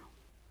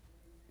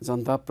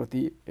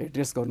जनताप्रति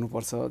एड्रेस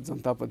गर्नुपर्छ,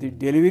 जनताप्रति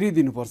डेलिभरी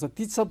दिनुपर्छ,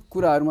 ती सब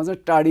कुराहरूमा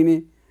चाहिँ टाढिने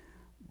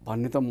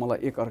भन्ने त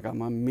मलाई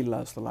एकअर्कामा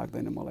मिल्ला जस्तो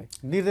लाग्दैन मलाई।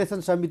 निर्देशन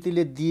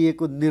समितिले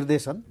दिएको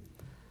निर्देशन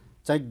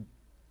चाहिँ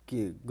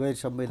के गैर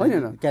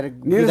संवैधानिक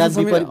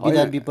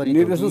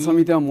निर्देशन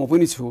समितिमा म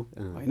पनि छु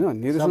होइन।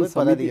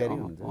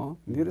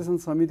 निर्देशन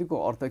समितिको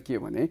अर्थ के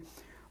भने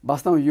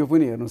वास्तवमा यो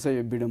पनि हेर्नुहोस् है,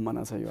 यो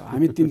विडम्बना छ। यो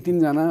हामी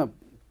 3-3जना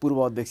पूर्व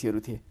अध्यक्षहरू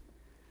थिए,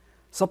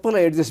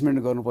 सबैलाई एडजस्टमेन्ट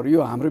गर्नु पर्यो।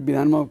 यो हाम्रो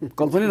विधानमा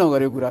कल्पनै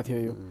नगरेको कुरा थियो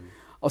यो।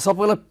 अब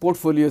सबैलाई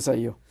पोर्टफोलियो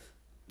चाहियो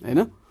होइन।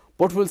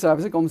 पोर्टफोलियो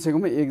चाहिएपछि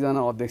कमसेकम एकजना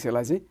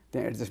अध्यक्षलाई चाहिँ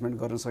त्यहाँ एडजस्टमेन्ट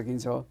गर्न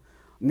सकिन्छ।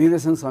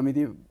 निर्देशन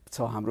समिति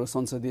छ, हाम्रो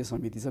संसदीय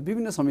समिति छ,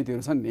 विभिन्न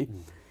समितिहरू छन् नि।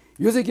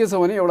 यो चाहिँ के छ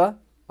भने एउटा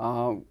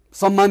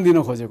सम्मान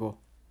दिन खोजेको,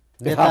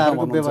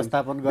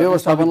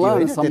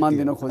 व्यवस्थापनलाई सम्मान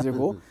दिन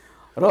खोजेको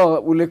र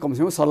उसले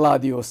कमसेकम सल्लाह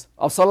दियोस्।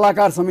 अब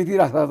सल्लाहकार समिति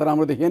राख्दा त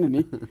राम्रो देखेन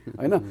नि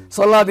होइन।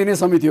 सल्लाह दिने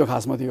समिति हो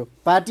खासमा त्यो।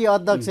 पार्टी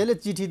अध्यक्षले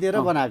चिठी दिएर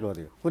बनाएको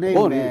थियो, कुनै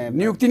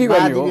नियुक्ति नै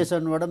गर्ने हो,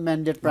 अधिवेशनबाट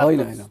म्यान्डेट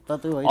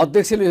प्राप्त होइन।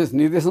 अध्यक्षले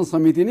निर्देशन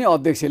समिति नै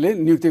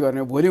अध्यक्षले नियुक्ति गर्ने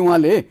हो। भोलि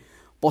उहाँले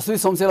पशु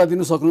शमशेरलाई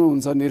दिनु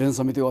सक्नुहुन्छ निर्वाचन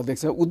समितिको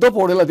अध्यक्ष, उद्धव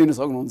पौडेललाई दिनु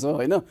सक्नुहुन्छ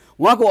होइन,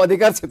 उहाँको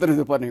अधिकार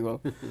क्षेत्र पर्ने गयो।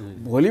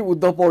 भोलि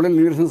उद्धव पौडेल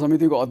निर्वाचन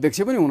समितिको अध्यक्ष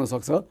पनि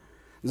हुनसक्छ,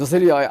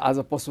 जसरी आज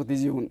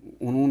पशुपतिजी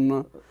हुनुहुन्न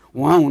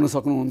उहाँ हुन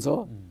सक्नुहुन्छ,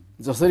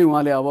 जसरी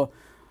उहाँले अब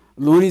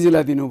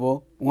लोहनीजीलाई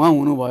दिनुभयो उहाँ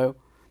हुनुभयो,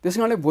 त्यस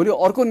कारणले भोलि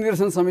अर्को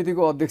निर्वाचन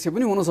समितिको अध्यक्ष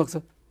पनि हुनसक्छ।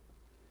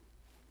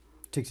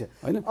 ठिक छ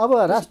होइन। अब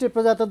राष्ट्रिय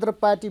प्रजातन्त्र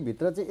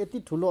पार्टीभित्र चाहिँ यति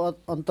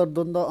ठुलो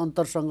अन्तर्द्वन्द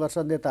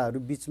अन्तरसङ्घर्ष नेताहरू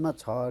बिचमा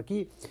छ कि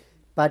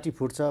पार्टी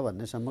फुट्छ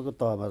भन्नेसम्मको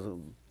तहमा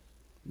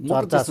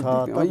चर्चा छ।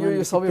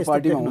 यो सबै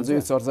पार्टीमा हुन्छ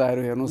यो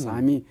चर्चाहरू। हेर्नुहोस्,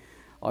 हामी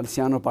अलि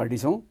सानो पार्टी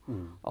छौँ,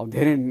 अब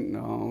धेरै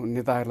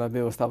नेताहरूलाई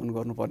व्यवस्थापन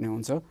गर्नुपर्ने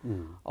हुन्छ।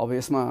 अब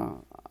यसमा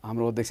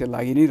हाम्रो अध्यक्ष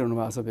लागि नै रहनु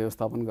भएको छ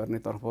व्यवस्थापन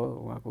गर्नेतर्फ,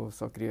 उहाँको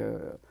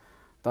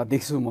सक्रियता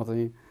देख्छु म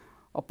चाहिँ।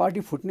 अब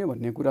पार्टी फुट्ने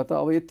भन्ने कुरा त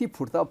अब यति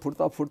फुट्दा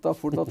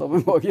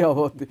तपाईँको अघि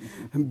अब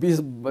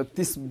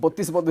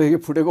 20-30-32 वर्षदेखि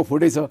फुटेको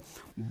फुटै छ,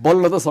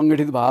 बल्ल त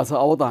सङ्गठित भएको छ।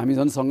 अब त हामी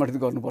झन् सङ्गठित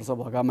गर्नुपर्छ,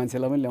 भएका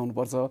मान्छेलाई पनि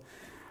ल्याउनुपर्छ,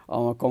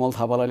 कमल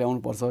थापालाई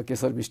ल्याउनुपर्छ,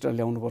 केशर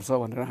विष्टलाई ल्याउनुपर्छ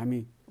भनेर हामी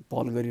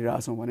पहल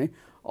गरिरहेछौँ भने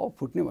अब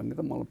फुट्ने भन्ने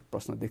त मलाई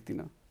प्रश्न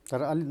देख्दिनँ।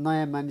 तर अलिक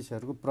नयाँ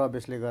मानिसहरूको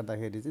प्रवेशले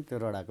गर्दाखेरि चाहिँ त्यो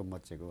रडाको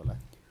मच्चेको होला।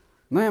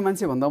 नयाँ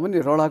मान्छे भन्दा पनि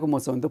रडाको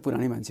मचाउने त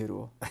पुरानै मान्छेहरू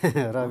हो।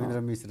 रविन्द्र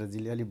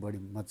मिश्रजीले अलिक बढी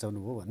मचाउनु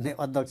भयो भन्ने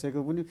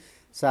अध्यक्षको पनि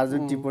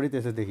सार्वजनिक टिप्पणी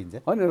त्यस्तो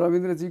देखिन्छ। होइन,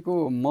 रविन्द्रजीको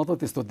म त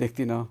त्यस्तो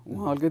देख्दिनँ।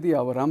 उहाँ अलिकति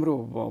अब राम्रो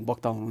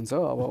वक्ता हुनुहुन्छ।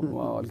 अब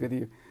अलिकति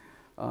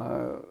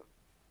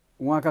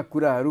उहाँका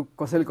कुराहरू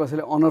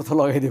कसैले अनर्थ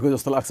लगाइदिएको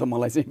जस्तो लाग्छ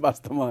मलाई चाहिँ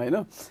वास्तवमा, होइन।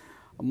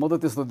 म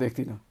त त्यस्तो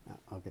देख्दिनँ।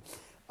 ओके,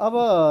 अब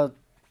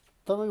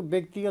तपाईँको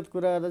व्यक्तिगत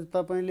कुरा गर्दा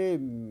तपाईँले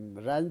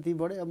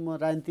राजनीतिबाटै अब म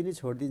राजनीति नै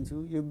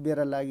छोडिदिन्छु, यो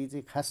बेला लागि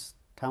चाहिँ खास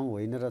ठाउँ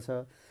होइन रहेछ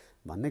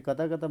भन्ने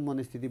कता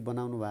मनस्थिति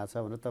बनाउनु भएको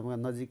छ भनेर तपाईँका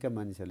नजिकका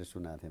मानिसहरूले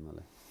सुनाएको थिए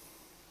मलाई।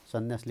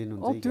 सन्यास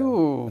लिनुहुन्छ त्यो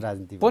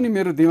राजनीति पनि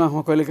मेरो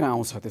दिमागमा कहिलेकाहीँ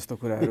आउँछ त्यस्तो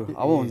कुराहरू।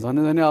 अब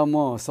झन् अब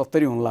म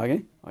 70 हुन लागेँ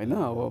होइन,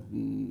 अब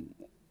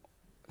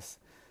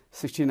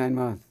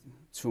 69मा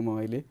छु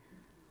म अहिले।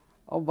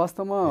 अब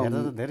वास्तवमा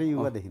धेरै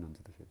युवा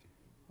देखिनुहुन्छ त फेरि।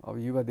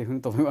 अब युवा देख्नु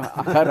तपाईँको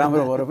आँखा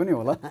राम्रो भएर पनि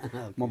होला,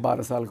 म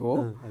 12 सालको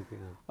हो।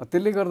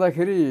 त्यसले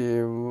गर्दाखेरि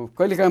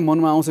कहिलेकाहीँ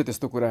मनमा आउँछ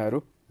त्यस्तो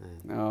कुराहरू।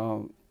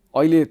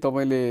 अहिले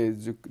तपाईँले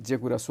जे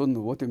कुरा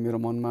सोध्नुभयो त्यो मेरो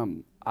मनमा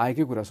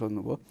आएकै कुरा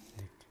सोध्नुभयो।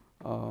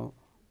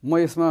 म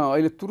यसमा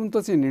अहिले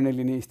तुरुन्त चाहिँ निर्णय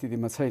लिने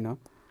स्थितिमा छैन,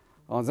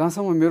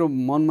 जहाँसम्म मेरो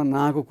मनमा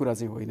नआएको कुरा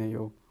चाहिँ होइन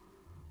यो।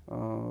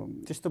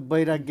 त्यस्तो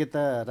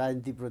वैराग्यता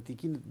राजनीतिप्रति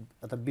किन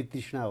अथवा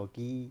वितृष्णा हो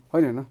कि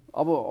होइन?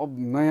 अब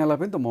नयाँलाई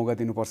पनि त मौका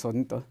दिनुपर्छ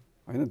नि त,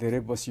 होइन?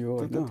 धेरै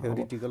बसियो होइन,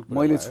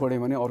 मैले छोडेँ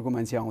भने अर्को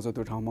मान्छे आउँछ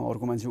त्यो ठाउँमा,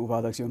 अर्को मान्छे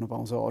उपाध्यक्ष हुन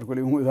पाउँछ,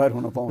 अर्कोले उम्मेदवार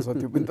हुन पाउँछ,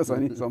 त्यो पनि त छ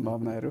नि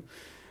सम्भावनाहरू।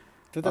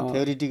 त्यो त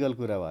थ्योरिटिकल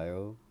कुरा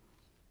भयो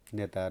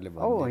नेताहरूले भन्ने।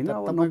 अब होइन,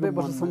 अब 90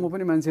 वर्षसम्म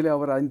पनि मान्छेले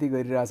अब राजनीति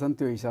गरिरहेछन्,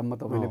 त्यो हिसाबमा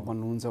तपाईँले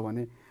भन्नुहुन्छ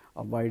भने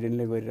अब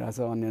बाइडेनले गरिरहेछ,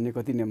 अन्य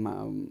कति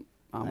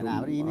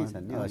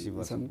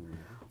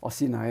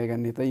 80 नआएका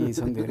नेता यहीँ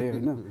छन् धेरै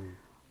होइन।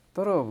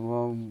 तर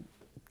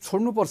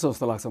छोड्नुपर्छ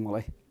जस्तो लाग्छ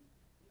मलाई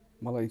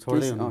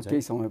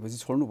केही समयपछि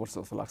छोड्नुपर्छ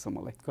जस्तो लाग्छ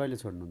मलाई। कहिले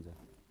छोड्नुहुन्छ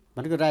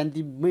भनेको?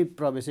 राजनीतिमै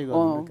प्रवेशै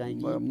गर्नु काहीँ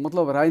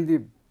मतलब राजनीति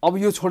अब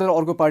यो छोडेर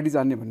अर्को पार्टी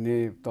जाने भन्ने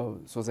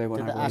त सोचाइ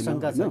बनाएको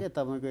आशंका छ क्या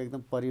तपाईँको?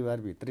 एकदम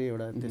परिवारभित्रै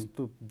एउटा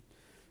त्यस्तो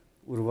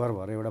उर्वर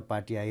भएर एउटा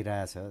पार्टी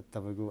आइरहेछ,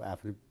 तपाईँको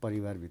आफ्नै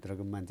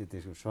परिवारभित्रको मान्छे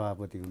त्यसको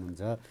सभापति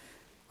हुनुहुन्छ,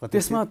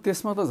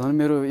 त्यसमा त झन्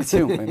मेरो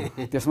इच्छै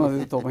हुँदैन। त्यसमा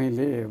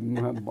तपाईँले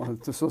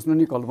सोच्नु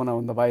नि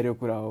कल्पनाभन्दा बाहिरको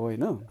कुरा हो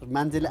होइन।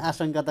 मान्छेले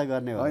आशंका त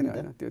गर्ने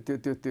होइन,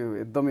 त्यो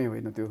एकदमै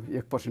होइन, त्यो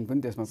 1%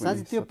 पनि त्यसमा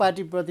साँच्चै त्यो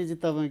पार्टीप्रति चाहिँ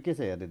तपाईँ के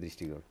छ हेर्ने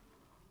दृष्टिकोण?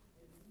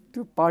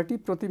 त्यो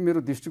पार्टीप्रति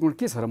मेरो दृष्टिकोण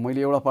के छ र? मैले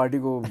एउटा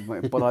पार्टीको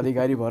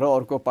पदाधिकारी भएर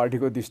अर्को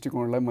पार्टीको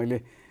दृष्टिकोणलाई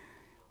मैले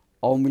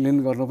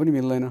अवमूल्यन गर्न पनि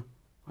मिल्दैन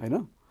होइन।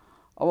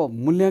 अब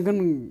मूल्याङ्कन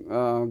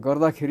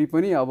गर्दाखेरि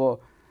पनि अब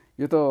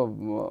यो त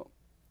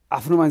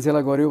आफ्नो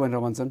मान्छेलाई गर्यो भनेर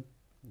भन्छन्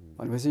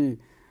भनेपछि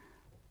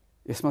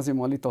यसमा चाहिँ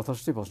म अलिक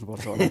तटस्थै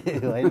बस्नुपर्छ होला।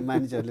 होइन,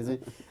 मानिसहरूले चाहिँ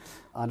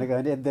भनेको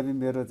होइन। यद्यपि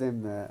मेरो चाहिँ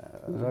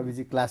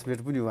रविजी क्लासमेट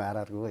पनि हो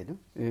आरआरको होइन,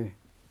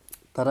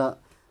 तर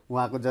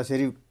उहाँको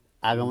जसरी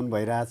आगमन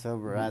भइरहेछ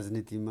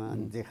राजनीतिमा,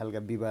 जे खालका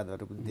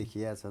विवादहरू पनि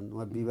देखिया छन्,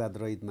 उहाँ विवाद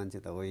रहित मान्छे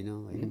त होइन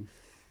होइन।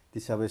 ती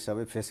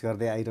सबै फेस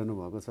गर्दै आइरहनु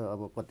भएको छ।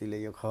 अब कतिले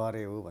यो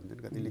खरे हो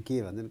भन्छन्, कतिले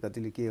के भन्छन्,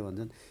 कतिले के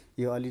भन्छन्।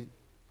 यो अलि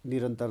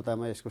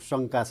निरन्तरतामा यसको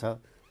शङ्का छ,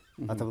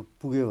 अथवा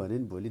पुग्यो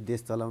भने भोलि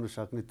देश चलाउन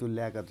सक्ने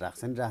तुल्यागत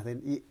राख्छन्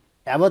राख्दैन, यी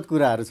यावत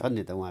कुराहरू छन्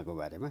नि त उहाँको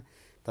बारेमा।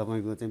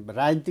 तपाईँको चाहिँ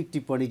राजनीतिक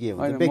टिप्पणी के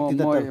हुन्छ?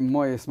 व्यक्तिगत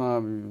म यसमा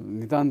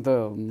नितान्त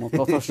म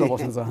तटस्थ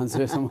बस्न चाहन्छु,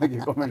 यसमा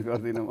के कमेन्ट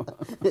गर्दिनँ म।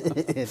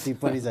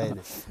 टिप्पणी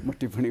छैन, म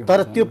टिप्पणी।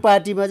 तर त्यो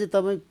पार्टीमा चाहिँ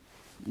तपाईँ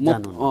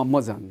म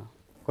जान्न,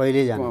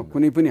 कहिले जानु?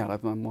 कुनै पनि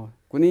हालतमा म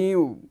कुनै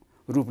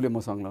रूपले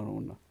म संलग्न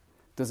हुन्न।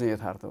 त्यो चाहिँ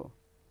यथार्थ हो,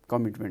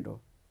 कमिटमेन्ट हो।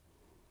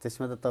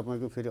 त्यसमा त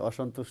तपाईँको फेरि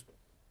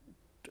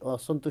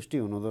असन्तुष्टि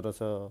हुनुहुँदो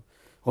रहेछ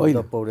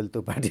उद्धव पौडेल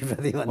त्यो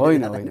पार्टीप्रति?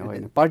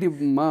 होइन,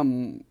 पार्टीमा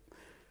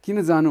किन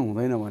जानु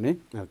हुँदैन भने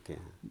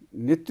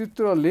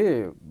नेतृत्वले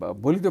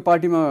भोलि त्यो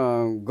पार्टीमा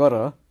गर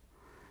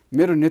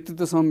मेरो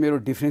नेतृत्वसँग मेरो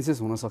डिफ्रेन्सेस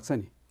हुनसक्छ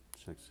नि,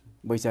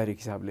 वैचारिक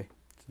हिसाबले।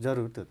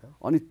 जरुर त्यो त।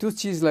 अनि त्यो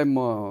चिजलाई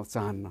म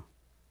चाहन्न,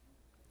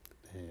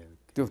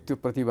 त्यो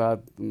प्रतिवाद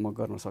म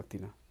गर्न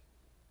सक्दिनँ।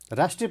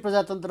 राष्ट्रिय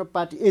प्रजातन्त्र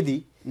पार्टी यदि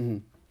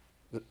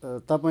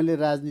तपाईँले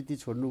राजनीति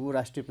छोड्नुभयो,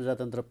 राष्ट्रिय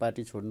प्रजातन्त्र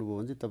पार्टी छोड्नुभयो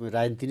भने चाहिँ तपाईँ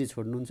राजनीति नै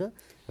छोड्नुहुन्छ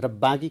र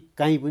बाँकी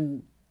कहीँ पनि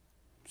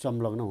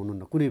संलग्न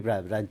हुनुहुन्न कुनै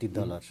राजनीतिक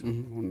दलहरू?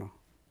 हुन्न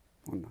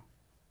हुन्न,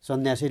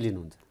 सन्यासै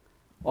लिनुहुन्छ?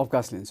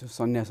 अवकाश लिन्छु,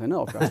 सन्यास होइन,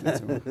 अवकाश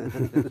लिन्छु।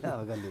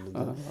 अवकाश लिनुहुन्छ।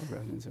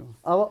 अवकाश लिन्छु।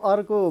 अब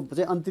अर्को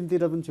चाहिँ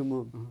अन्तिमतिर पनि छु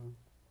म।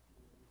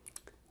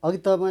 अघि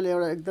तपाईँले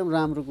एउटा एकदम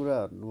राम्रो कुरा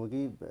भन्नुभयो कि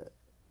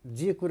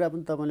जे कुरा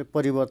पनि तपाईँले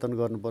परिवर्तन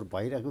गर्नुपर्छ,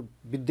 भइरहेको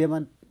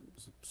विद्यमान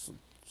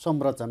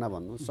संरचना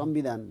भन्नुहोस्,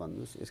 संविधान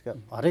भन्नुहोस्, यसका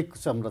हरेक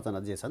संरचना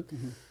जे छन्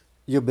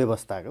यो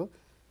व्यवस्थाको,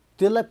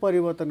 त्यसलाई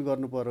परिवर्तन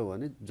गर्नु पर्यो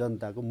भने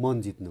जनताको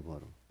मन जित्नु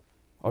पर्यो।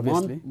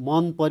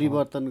 मन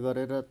परिवर्तन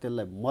गरेर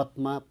त्यसलाई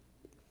मतमा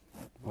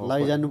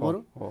लैजानु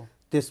पर्यो,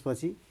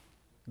 त्यसपछि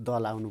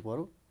दल आउनु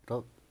पर्यो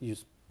र यो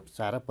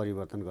सारा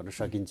परिवर्तन गर्न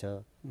सकिन्छ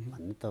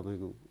भन्ने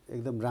तपाईँको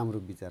एकदम राम्रो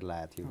विचार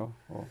लागेको थियो।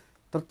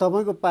 तर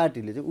तपाईँको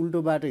पार्टीले चाहिँ उल्टो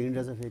बाटो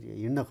हिँड्छ, फेरि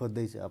हिँड्न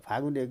खोज्दैछ।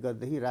 फागुन 1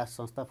 गतेदेखि राज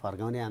संस्था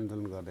फर्काउने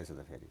आन्दोलन गर्दैछ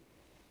त फेरि।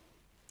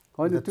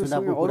 होइन,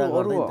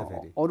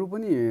 अरू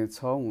पनि छ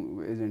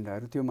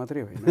एजेन्डाहरू, त्यो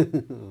मात्रै होइन,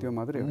 त्यो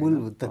मात्रै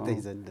मूलभूत त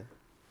त्यही छ नि त।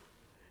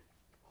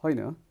 होइन,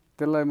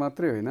 त्यसलाई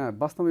मात्रै होइन,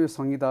 वास्तवमा यो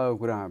संहिताको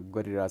कुरा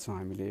गरिरहेछौँ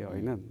हामीले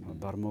होइन,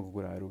 धर्मको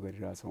कुराहरू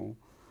गरिरहेछौँ।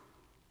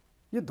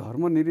 यो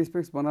धर्म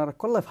निरपेक्ष बनाएर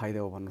कसलाई फाइदा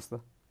हो भन्नुहोस्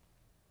त?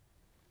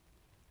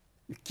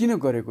 किन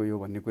गरेको यो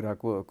भन्ने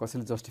कुराको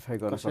कसैले जस्टिफाई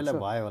गर्न सक्छ? कसैलाई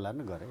भयो होला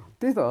नि गरे।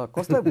 त्यही त,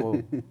 कसलाई भयो?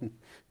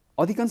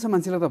 अधिकांश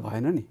मान्छेलाई त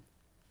भएन नि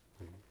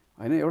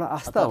होइन। एउटा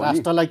आस्था हो,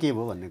 राष्ट्रलाई के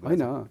भयो भन्ने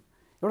होइन,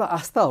 एउटा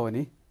आस्था हो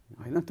नि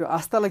होइन। त्यो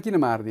आस्थालाई किन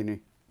मारिदिने?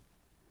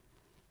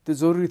 त्यो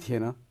जरुरी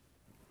थिएन।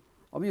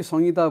 अब यो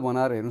संहिता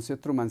बनाएर हेर्नुहोस्,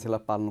 यत्रो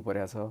मान्छेलाई पाल्नु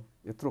परेको छ,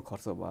 यत्रो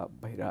खर्च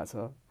भइरहेछ,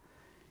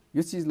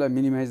 यो चिजलाई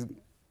मिनिमाइज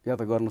या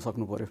त गर्न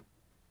सक्नु पर्यो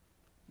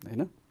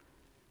होइन,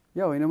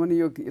 या होइन भने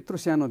यो यत्रो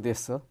सानो देश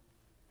छ,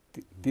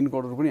 3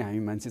 करोड पनि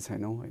हामी मान्छे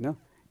छैनौँ होइन,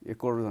 1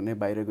 करोड झन्डै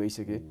बाहिर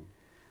गइसके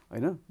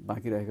होइन,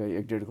 बाँकी रहेका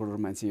 1-1.5 करोड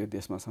मान्छे यो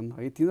देशमा छन्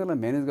है। तिनीहरूलाई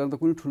म्यानेज गर्न त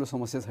कुनै ठुलो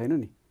समस्या छैन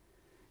नि।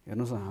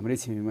 हेर्नुहोस्, हाम्रै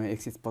छिमेकीमा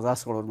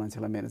 150 करोड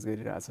मान्छेलाई म्यानेज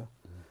गरिरहेछ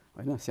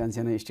होइन।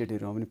 साना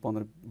स्टेटहरूमा पनि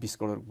 15-20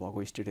 करोड भएको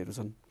स्टेटहरू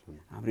छन्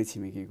हाम्रै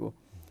छिमेकीको।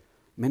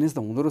 म्यानेज त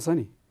हुँदो रहेछ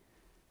नि।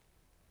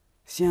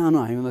 सानो,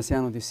 हामीभन्दा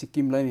सानो त्यो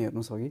सिक्किमलाई नै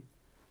हेर्नुहोस्, अघि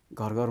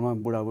घर घरमा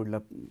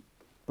बुढाबुढीलाई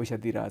पैसा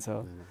दिइरहेछ,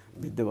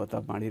 वृद्ध भत्ता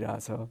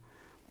बाँडिरहेछ,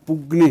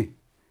 पुग्ने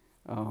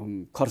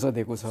खर्च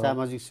दिएको छ,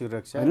 सामाजिक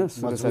सुरक्षा होइन,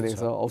 सुरक्षा दिएको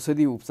छ,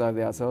 औषधि उपचार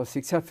दिएको छ,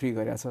 शिक्षा फ्री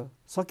गरेको छ।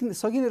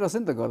 सकिँदै रहेछ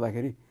नि त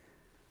गर्दाखेरि।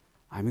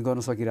 हामी गर्न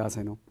सकिरहेको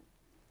छैनौँ।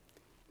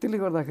 त्यसले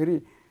गर्दाखेरि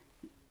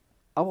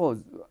अब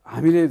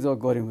हामीले जो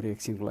गऱ्यौँ अरे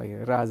एकछिनको लागि,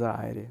 राजा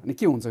आयो अरे, अनि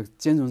के हुन्छ?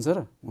 चेन्ज हुन्छ र?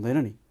 हुँदैन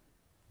नि।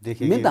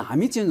 मेन त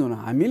हामी चेन्ज हुनु,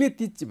 हामीले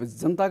ती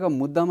जनताका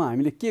मुद्दामा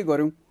हामीले के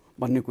गऱ्यौँ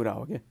भन्ने कुरा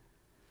हो क्या।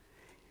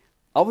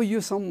 अब यो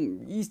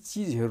यी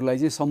चिजहरूलाई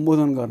चाहिँ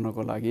सम्बोधन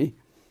गर्नको लागि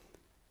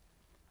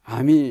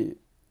हामी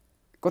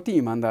कति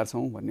इमान्दार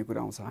छौँ भन्ने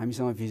कुरा आउँछ,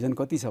 हामीसँग भिजन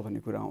कति छ भन्ने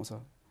कुरा आउँछ,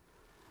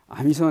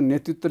 हामीसँग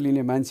नेतृत्व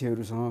लिने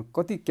मान्छेहरूसँग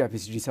कति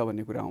क्यापेसिटी छ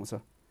भन्ने कुरा आउँछ।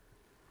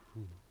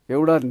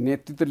 एउटा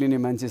नेतृत्व लिने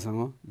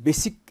मान्छेसँग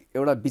बेसिक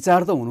एउटा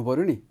विचार त हुनु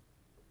पऱ्यो नि।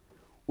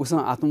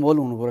 उसँग आत्मबल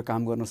हुनु पऱ्यो,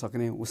 काम गर्न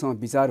सक्ने, उसँग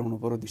विचार हुनु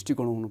पऱ्यो,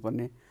 दृष्टिकोण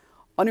हुनुपर्ने,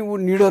 अनि ऊ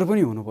निडर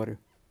पनि हुनु पऱ्यो।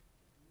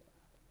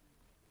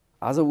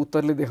 आज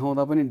उत्तरले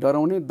देखाउँदा पनि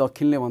डराउने,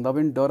 दक्षिणले भन्दा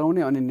पनि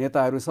डराउने, अनि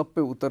नेताहरू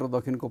सबै उत्तर र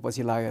दक्षिणको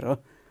पछि लागेर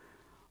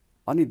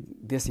अनि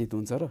देश हित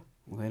हुन्छ र?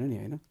 हुँदैन नि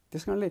होइन।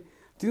 त्यस कारणले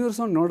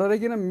तिनीहरूसँग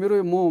नडराइकन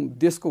म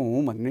देशको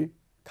हुँ भन्ने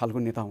खालको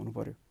नेता हुनु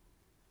पर्यो।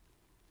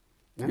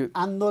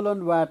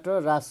 आन्दोलनबाट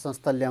राज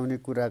संस्था ल्याउने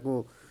कुराको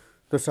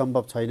त्यो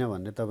सम्भव छैन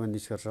भन्ने तपाईँ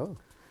निष्कर्ष हो?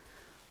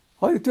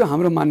 होइन, त्यो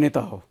हाम्रो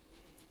मान्यता हो।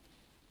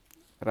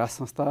 राज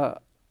संस्था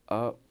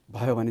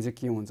भयो भने चाहिँ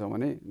के हुन्छ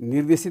भने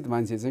निर्देशित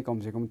मान्छे चाहिँ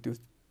कमसेकम त्यो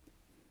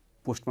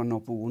पोस्टमा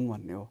नपुगुन्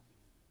भन्ने हो।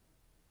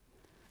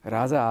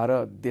 राजा आएर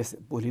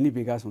देश भोलि नै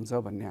विकास हुन्छ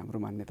भन्ने हाम्रो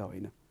मान्यता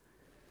होइन।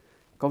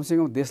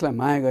 कमसेकम देशलाई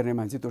माया गर्ने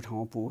मान्छे त्यो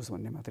ठाउँमा पुगोस्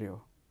भन्ने मात्रै हो।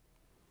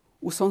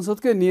 ऊ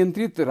संसदकै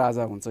नियन्त्रित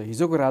राजा हुन्छ,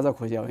 हिजोको राजा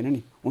खोज्या होइन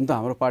नि। हुन त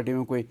हाम्रो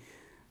पार्टीमा कोही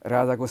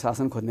राजाको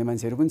शासन खोज्ने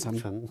मान्छेहरू पनि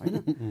छन्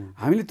होइन।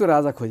 हामीले त्यो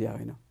राजा खोज्या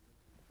होइन।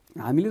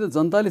 हामीले त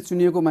जनताले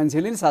चुनिएको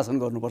मान्छेले नै शासन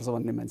गर्नुपर्छ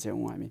भन्ने मान्छे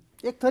हौँ हामी।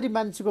 एक थरी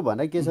मान्छेको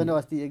भनाइ के छ भने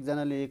अस्ति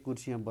एकजनाले एक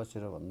कुर्सीमा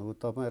बसेर भन्नुभयो,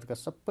 तपाईँहरूका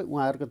सबै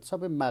उहाँहरूको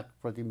सबै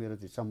मागप्रति मेरो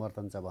चाहिँ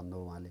समर्थन छ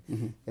भन्नुभयो उहाँले।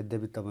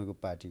 यद्यपि तपाईँको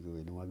पार्टीको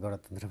होइन, उहाँ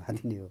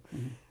गणतन्त्रवादी नै हो।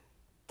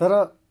 तर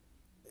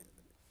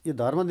यो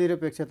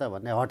धर्मनिरपेक्षता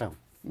भन्ने हटाउँ,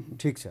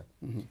 ठिक छ,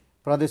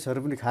 प्रदेशहरू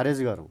पनि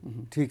खारेज गरौँ,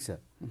 ठिक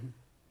छ,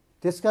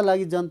 त्यसका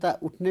लागि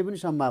जनता उठ्ने पनि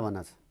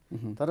सम्भावना छ।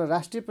 तर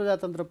राष्ट्रिय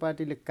प्रजातन्त्र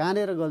पार्टीले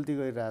कहाँनिर गल्ती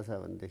गरिरहेछ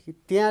भनेदेखि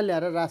त्यहाँ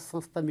ल्याएर राज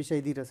संस्था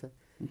मिसाइदिरहेछ।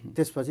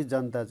 त्यसपछि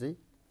जनता चाहिँ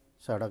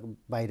सडक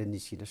बाहिर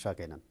निस्किन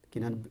सकेनन्,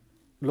 किनभने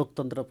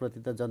लोकतन्त्रप्रति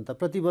त जनता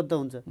प्रतिबद्ध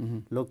हुन्छ,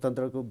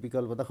 लोकतन्त्रको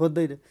विकल्प त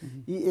खोज्दैन।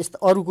 यी यस्ता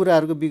अरू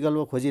कुराहरूको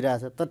विकल्प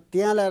खोजिरहेछ। तर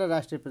त्यहाँ ल्याएर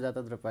राष्ट्रिय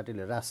प्रजातन्त्र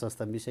पार्टीले राज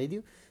संस्था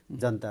मिसाइदियो,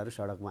 जनताहरू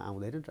सडकमा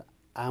आउँदैनन् र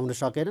आउन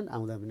सकेनन्,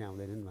 आउँदा पनि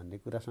आउँदैनन् भन्ने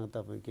कुरासँग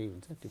तपाईँ केही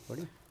हुन्छ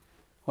टिप्पणी?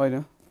 होइन,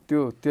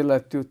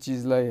 त्यो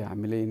चिजलाई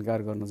हामीले इन्कार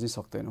गर्न चाहिँ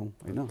सक्दैनौँ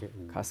होइन।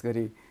 खास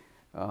गरी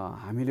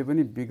हामीले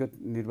पनि विगत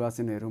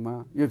निर्वाचनहरूमा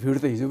यो भिड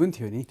त हिजो पनि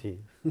थियो नि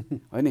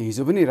होइन,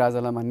 हिजो पनि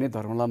राजालाई मान्ने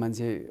धर्मलाई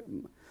मान्छे,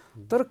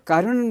 तर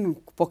कार्यान्वयन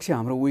पक्ष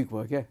हाम्रो विक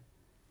भयो क्या।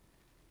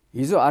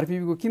 हिजो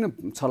आरपिपीको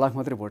किन 6 लाख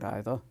मात्रै भोट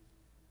आयो त?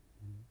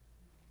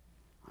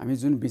 हामी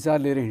जुन विचार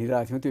लिएर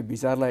हिँडिरहेको थियौँ त्यो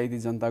विचारलाई यदि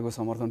जनताको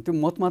समर्थन, त्यो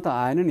मतमा त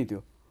आएन नि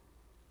त्यो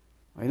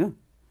होइन।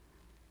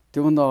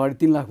 त्योभन्दा अगाडि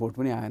 3 लाख भोट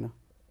पनि आएन,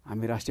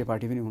 हामी राष्ट्रिय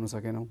पार्टी पनि हुन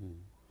सकेनौँ।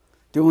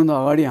 त्योभन्दा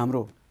अगाडि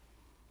हाम्रो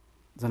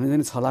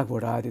झन् 6 लाख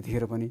भोट आयो,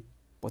 त्यतिखेर पनि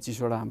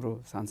 25वटा हाम्रो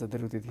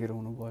सांसदहरू त्यतिखेर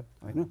हुनुभयो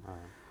होइन।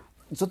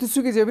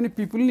 जतिसुकै जे पनि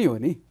पिपुल नै हो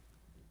नि।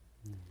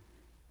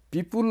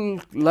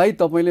 पिपुललाई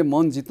तपाईँले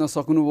मन जित्न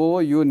सक्नुभयो,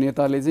 यो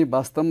नेताले चाहिँ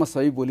वास्तवमा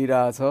सही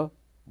बोलिरहेछ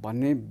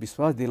भन्ने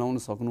विश्वास दिलाउन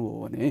सक्नुभयो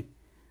भने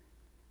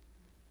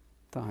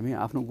त हामी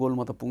आफ्नो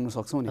गोलमा त पुग्न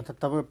सक्छौँ नि।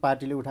 तपाईँ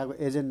पार्टीले उठाएको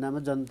एजेन्डामा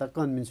जनता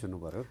कन्भिन्स हुनु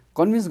पर्यो।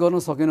 कन्भिन्स गर्न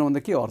सकेन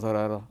भने के अर्थ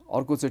रहेर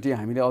अर्कोचोटि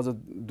हामीले अझ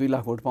 2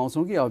 लाख भोट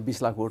पाउँछौँ कि अब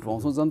 20 लाख भोट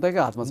पाउँछौँ,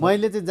 जनताकै हातमा छ।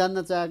 मैले चाहिँ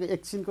जान्न चाहेको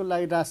एकछिनको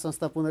लागि राज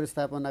संस्था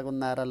पुनर्स्थापनाको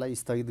नारालाई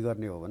स्थगित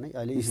गर्ने हो भने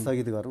अहिले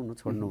स्थगित गरौँ न,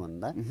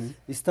 छोड्नुभन्दा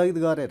स्थगित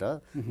गरेर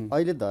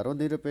अहिले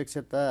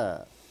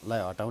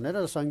धर्मनिरपेक्षतालाई हटाउने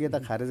र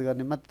संहिता खारेज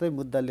गर्ने मात्रै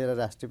मुद्दा लिएर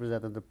राष्ट्रिय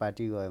प्रजातन्त्र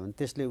पार्टी गयो भने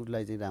त्यसले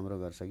उसलाई चाहिँ राम्रो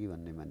गर्छ कि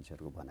भन्ने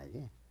मान्छेहरूको भनाइ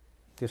के,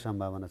 त्यो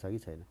सम्भावना छ कि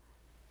छैन?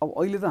 अब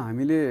अहिले त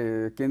हामीले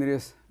केन्द्रीय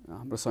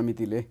हाम्रो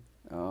समितिले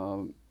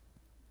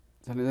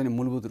झन्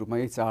मूलभूत रूपमा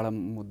यही 4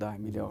 मुद्दा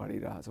हामीले अगाडि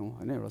राखेछौँ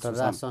होइन। एउटा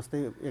राज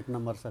संस्थै 1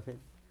 नम्बर छ फेरि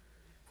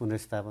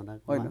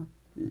पुनर्स्थापना होइन।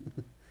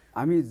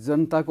 हामी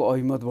जनताको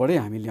अभिमतबाटै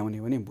हामी ल्याउने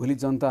हो नि। भोलि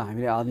जनता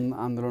हामीले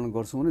आन्दोलन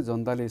गर्छौँ भने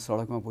जनताले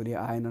सडकमा भोलि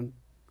आएनन्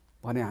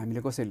भने हामीले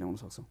कसरी ल्याउन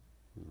सक्छौँ?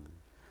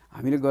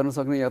 हामीले गर्न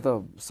सक्ने या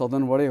त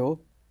सदनबाटै हो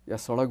या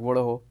सडकबाट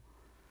हो।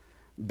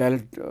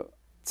 ब्यालेट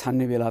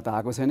छान्ने बेला त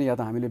आएको छैन, या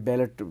त हामीले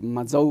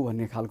ब्यालेटमा जाऊ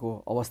भन्ने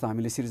खालको अवस्था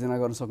हामीले सिर्जना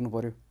गर्न सक्नु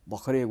पर्यो।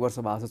 भर्खरै 1 वर्ष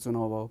भएको छ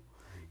चुनाव भयो,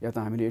 या त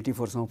हामीले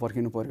 84सम्म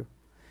पर्खिनु पर्यो,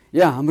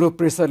 या हाम्रो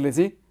प्रेसरले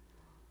चाहिँ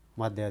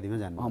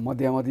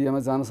मध्यमा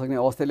जान सक्ने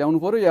अवस्था ल्याउनु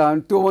पर्यो,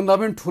 या त्योभन्दा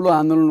पनि ठुलो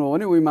आन्दोलन हो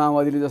भने उही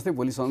माओवादीले जस्तै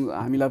भोलि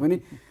हामीलाई पनि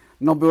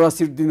 90वटा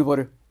सिट दिनु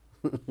पर्यो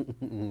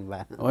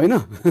होइन।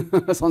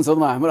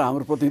 संसदमा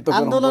हाम्रो प्रतिनिधित्व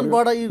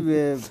आन्दोलनबाट यी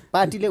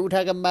पार्टीले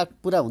उठाएका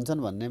माग पुरा हुन्छन्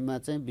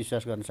भन्नेमा चाहिँ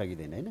विश्वास गर्न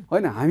सकिँदैन होइन।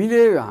 होइन,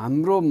 हामीले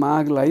हाम्रो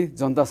मागलाई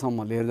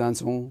जनतासम्म लिएर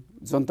जान्छौँ,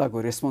 जनताको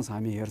रेस्पोन्स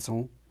हामी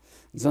हेर्छौँ,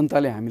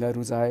 जनताले हामीलाई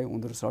रुचाए,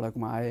 उनीहरू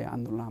सडकमा आए,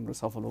 आन्दोलन हाम्रो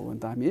सफल हो भने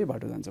त हामी यही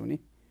बाटो जान्छौँ नि।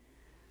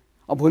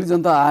 अब भोलि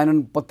जनता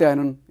आएनन्,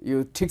 पत्याएनन्,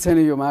 यो ठिक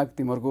छैन यो माग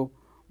तिमीहरूको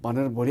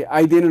भनेर भोलि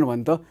आइदिएनन्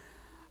भने त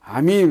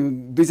हामी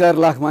 2-4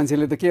 लाख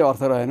मान्छेले त के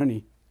अर्थ रहेन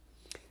नि।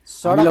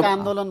 सडक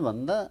आन्दोलन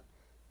भन्दा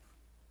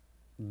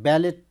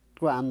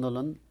ब्यालेटको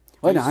आन्दोलन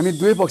होइन, हामी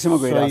दुवै पक्षमा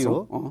गइरहेछौँ।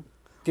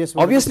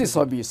 अभियसली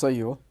सही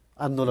हो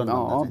आन्दोलन,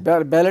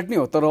 ब्यालेट नै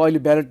हो, तर अहिले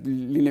ब्यालेट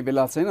लिने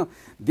बेला छैन।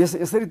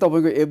 देश यसरी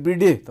तपाईँको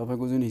एभ्रिडे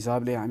तपाईँको जुन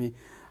हिसाबले हामी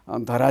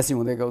धरासी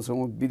हुँदै गएको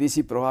छौँ,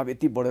 विदेशी प्रभाव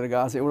यति बढेर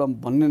गएको छ, एउटा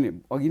भन्ने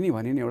अघि नै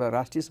भने नि एउटा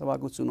राष्ट्रिय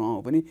सभाको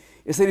चुनावमा पनि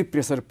यसरी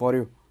प्रेसर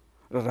पर्यो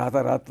र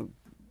रातारात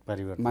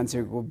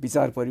मान्छेको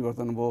विचार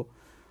परिवर्तन भयो,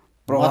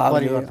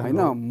 प्रभावले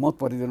होइन, मत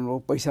परिवर्तन भयो,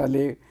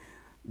 पैसाले,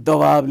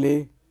 दबावले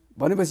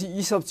भनेपछि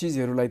यी सब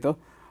चिजहरूलाई त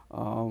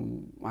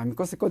हामी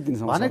कति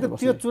दिनसम्म भनेको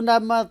त्यो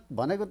चुनावमा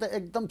भनेको त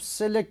एकदम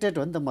सेलेक्टेड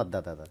हो नि त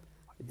मतदाता त,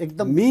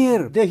 एकदम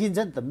मेयर देखिन्छ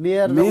नि त,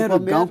 मेयर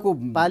गाउँको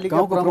पालिका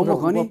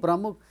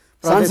प्रमुख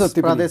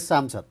प्रदेश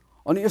सांसद,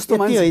 अनि यस्तो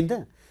मान्छे होइन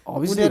त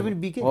उनीहरू पनि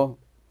बिके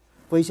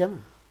पैसामा।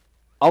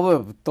 अब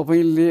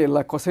तपाईँले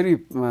यसलाई कसरी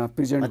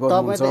प्रेजेन्ट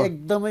गर्नुहुन्छ?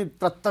 एकदमै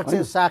प्रत्यक्ष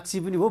साक्षी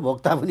पनि भयो,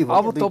 भोक्ता पनि भयो।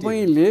 अब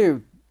तपाईँले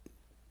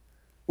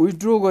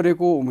विथड्र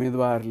गरेको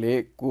उम्मेदवारले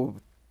को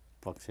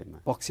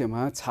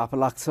पक्षमा छाप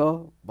लाग्छ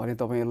भने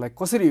तपाईँहरूलाई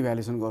कसरी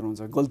इभ्यालुएसन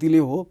गर्नुहुन्छ? गल्तीले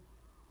हो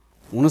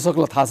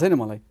हुनसक्ला, थाहा छैन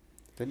मलाई।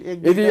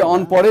 यदि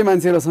अनपढै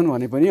मान्छे रहेछन्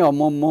भने पनि अब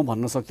म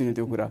भन्न सक्दिनँ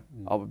त्यो कुरा।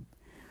 अब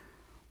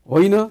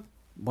होइन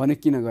भने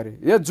किन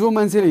गरे? या जो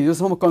मान्छेले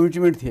हिजोसम्म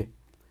कमिटमेन्ट थिए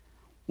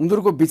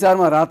उनीहरूको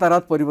विचारमा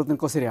रातारात परिवर्तन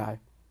कसरी आयो?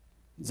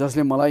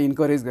 जसले मलाई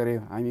इन्करेज गरे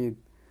हामी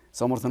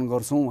समर्थन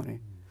गर्छौँ भने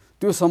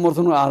त्यो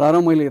समर्थनको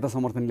आधारमा मैले यता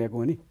समर्थन ल्याएको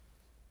हो नि।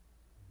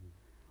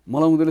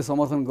 मलाई उनीहरूले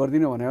समर्थन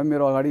गर्दिनँ भने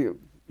मेरो अगाडि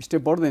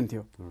स्टेप बढ्दैन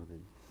थियो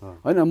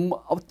होइन।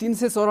 अब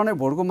 394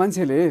 भोटको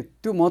मान्छेले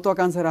त्यो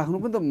महत्त्वाकांक्षा राख्नु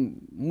पनि त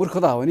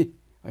मूर्खता हो नि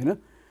होइन।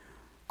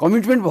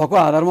 कमिटमेन्ट भएको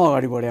आधारमा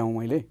अगाडि बढाएँ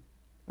मैले,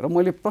 र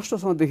मैले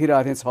प्रश्नसँग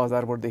देखिरहेको थिएँ,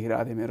 6000 भोट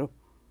देखिरहेको थिएँ मेरो,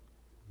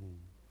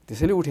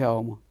 त्यसैले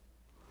उठ्यायो। म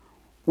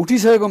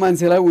उठिसकेको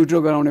मान्छेलाई विथड्र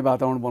गराउने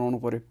वातावरण बनाउनु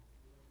पर्यो।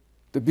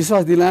 त्यो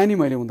विश्वास दिलाएँ नि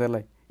मैले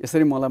उनीहरूलाई,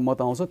 यसरी मलाई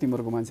मत आउँछ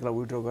तिमीहरूको मान्छेलाई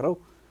विथड्र गराऊ,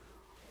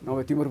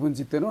 नभए तिमीहरू पनि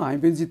जित्दैनौ हामी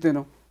पनि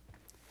जित्दैनौँ।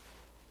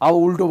 अब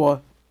उल्टो भयो,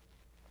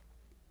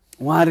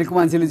 उहाँहरूको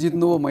मान्छेले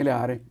जित्नु हो, मैले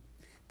हारेँ,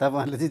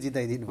 तपाईँहरूले चाहिँ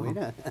जिताइदिनु होइन,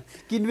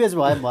 किनबेच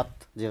भयो मत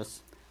जे होस्।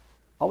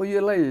 अब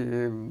यसलाई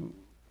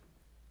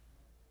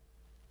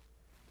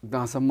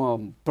जहाँसम्म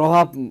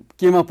प्रभाव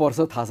केमा पर्छ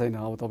थाहा छैन,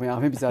 अब तपाईँ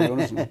आफै विचार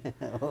गर्नुहोस् न।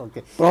 ओके,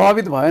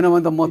 प्रभावित भएन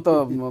भने त म त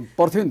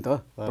पर्थ्यो नि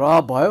त,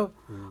 प्रभाव भयो,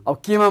 अब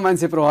केमा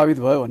मान्छे प्रभावित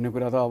भयो भन्ने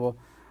कुरा त अब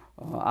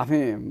आफै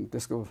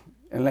त्यसको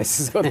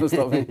एनालाइसिस गर्नुहोस्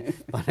तपाईँ।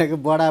 भनेको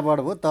बडाबड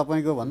भयो,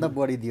 तपाईँको भन्दा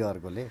बढी दियो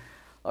अर्कोले।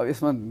 अब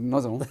यसमा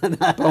नजाउँ,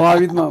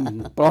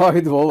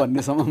 प्रभावित भयो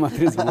भन्नेसम्म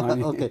मात्रै छौँ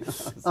हामी। ओके,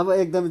 अब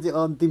एकदम चाहिँ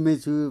अन्तिममै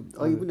छु,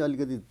 अघि पनि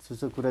अलिकति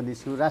छुसो कुरा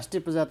निस्क्यो।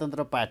 राष्ट्रिय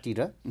प्रजातन्त्र पार्टी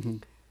र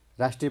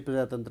राष्ट्रिय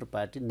प्रजातन्त्र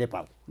पार्टी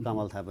नेपाल,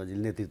 कमल थापाजीले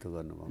नेतृत्व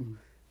गर्नुभयो,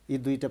 यी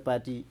दुईटा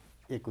पार्टी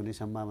एक हुने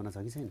सम्भावना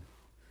छ कि छैन?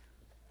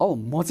 अब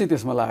म चाहिँ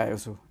त्यसमा लागेको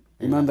छु,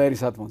 इमान्दारी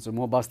साथ भन्छु।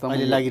 म वास्तवमा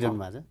अहिले लागिरहनु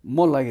भएको छ? म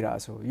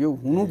लागिरहेको छु, यो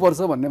हुनुपर्छ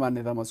भन्ने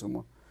मान्यतामा छु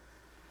म।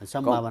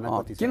 सम्भावना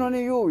कति छ? किनभने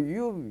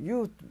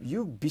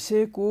यो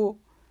विषयको,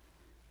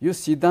 यो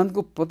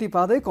सिद्धान्तको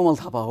प्रतिपादै कमल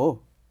थापा हो।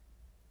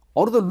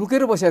 अरू त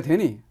लुकेर बसेका थियो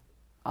नि।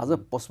 आज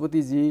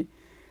पशुपतिजी,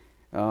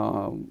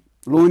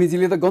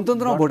 लोहनीजीले त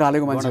गणतन्त्रमा भोट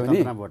हालेको मान्छे हो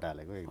नि,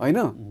 होइन?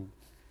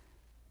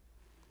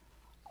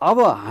 अब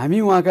हामी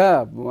उहाँका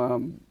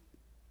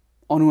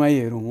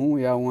अनुयायीहरू हौँ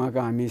या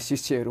उहाँका हामी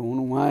शिष्यहरू हुन्,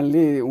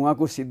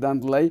 उहाँको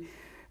सिद्धान्तलाई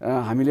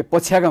हामीले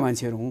पछ्याएका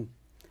मान्छेहरू हौँ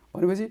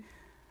भनेपछि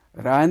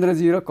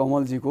राजेन्द्रजी र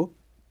कमलजीको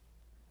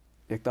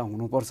एकता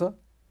हुनुपर्छ,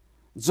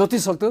 जति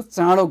सक्दो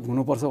चाँडो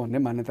हुनुपर्छ भन्ने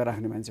मान्यता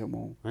राख्ने मान्छे म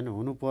हुँ। होइन,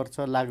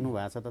 हुनुपर्छ लाग्नु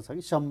भएको छ त छ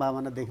कि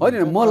सम्भावना देखिन्छ?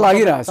 होइन, म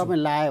लागिरहेको छु। तपाईँ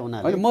लायो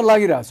हुनाले होइन, म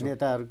लागिरहेको छु।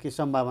 नेताहरू के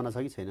सम्भावना छ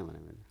कि छैन भने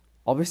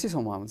अवश्य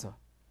सम्भावना छ,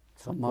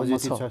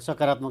 पोजिटिभ छ,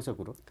 सकारात्मक छ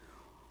कुरो,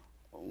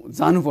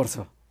 जानुपर्छ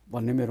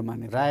भन्ने मेरो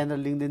मान्यता। राजेन्द्र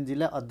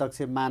लिङ्गदेनजीलाई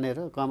अध्यक्ष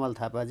मानेर कमल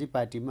थापाजी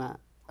पार्टीमा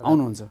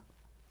आउनुहुन्छ,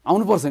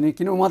 आउनुपर्छ नि,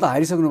 किन उहाँ त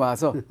हारिसक्नु भएको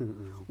छ।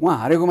 उहाँ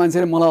हारेको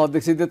मान्छेले मलाई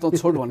अध्यक्ष दे त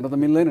छोड भन्न त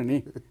मिल्दैन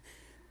नि,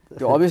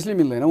 त्यो अभियसली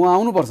मिल्दैन। उहाँ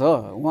आउनुपर्छ,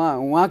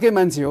 उहाँकै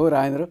मान्छे हो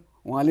राजेन्द्र,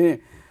 उहाँले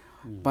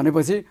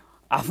भनेपछि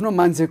आफ्नो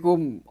मान्छेको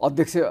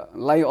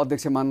अध्यक्षलाई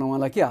अध्यक्ष मान्न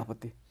उहाँलाई के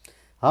आपत्ति?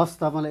 हस्,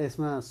 तपाईँलाई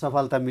यसमा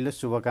सफलता मिलोस्,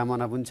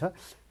 शुभकामना पनि छ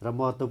र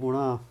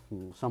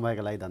महत्त्वपूर्ण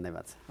समयका लागि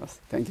धन्यवाद छ।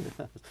 हस्, थ्याङ्क यू।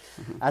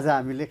 आज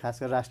हामीले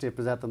खास गरी राष्ट्रिय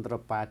प्रजातन्त्र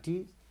पार्टी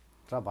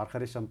र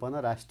भर्खरै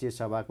सम्पन्न राष्ट्रिय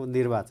सभाको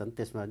निर्वाचन,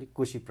 त्यसमा पनि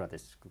कोशी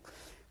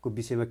प्रदेशको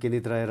विषयमा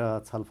केन्द्रित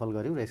रहेर छलफल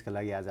गऱ्यौँ र यसका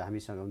लागि आज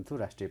हामीसँग हुनुहुन्थ्यो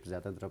राष्ट्रिय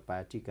प्रजातन्त्र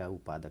पार्टीका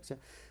उपाध्यक्ष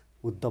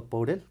उद्धव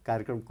पौडेल।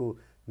 कार्यक्रमको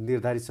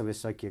निर्धारित समय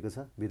सकिएको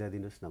छ, बिदा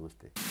दिनुहोस्,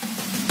 नमस्ते।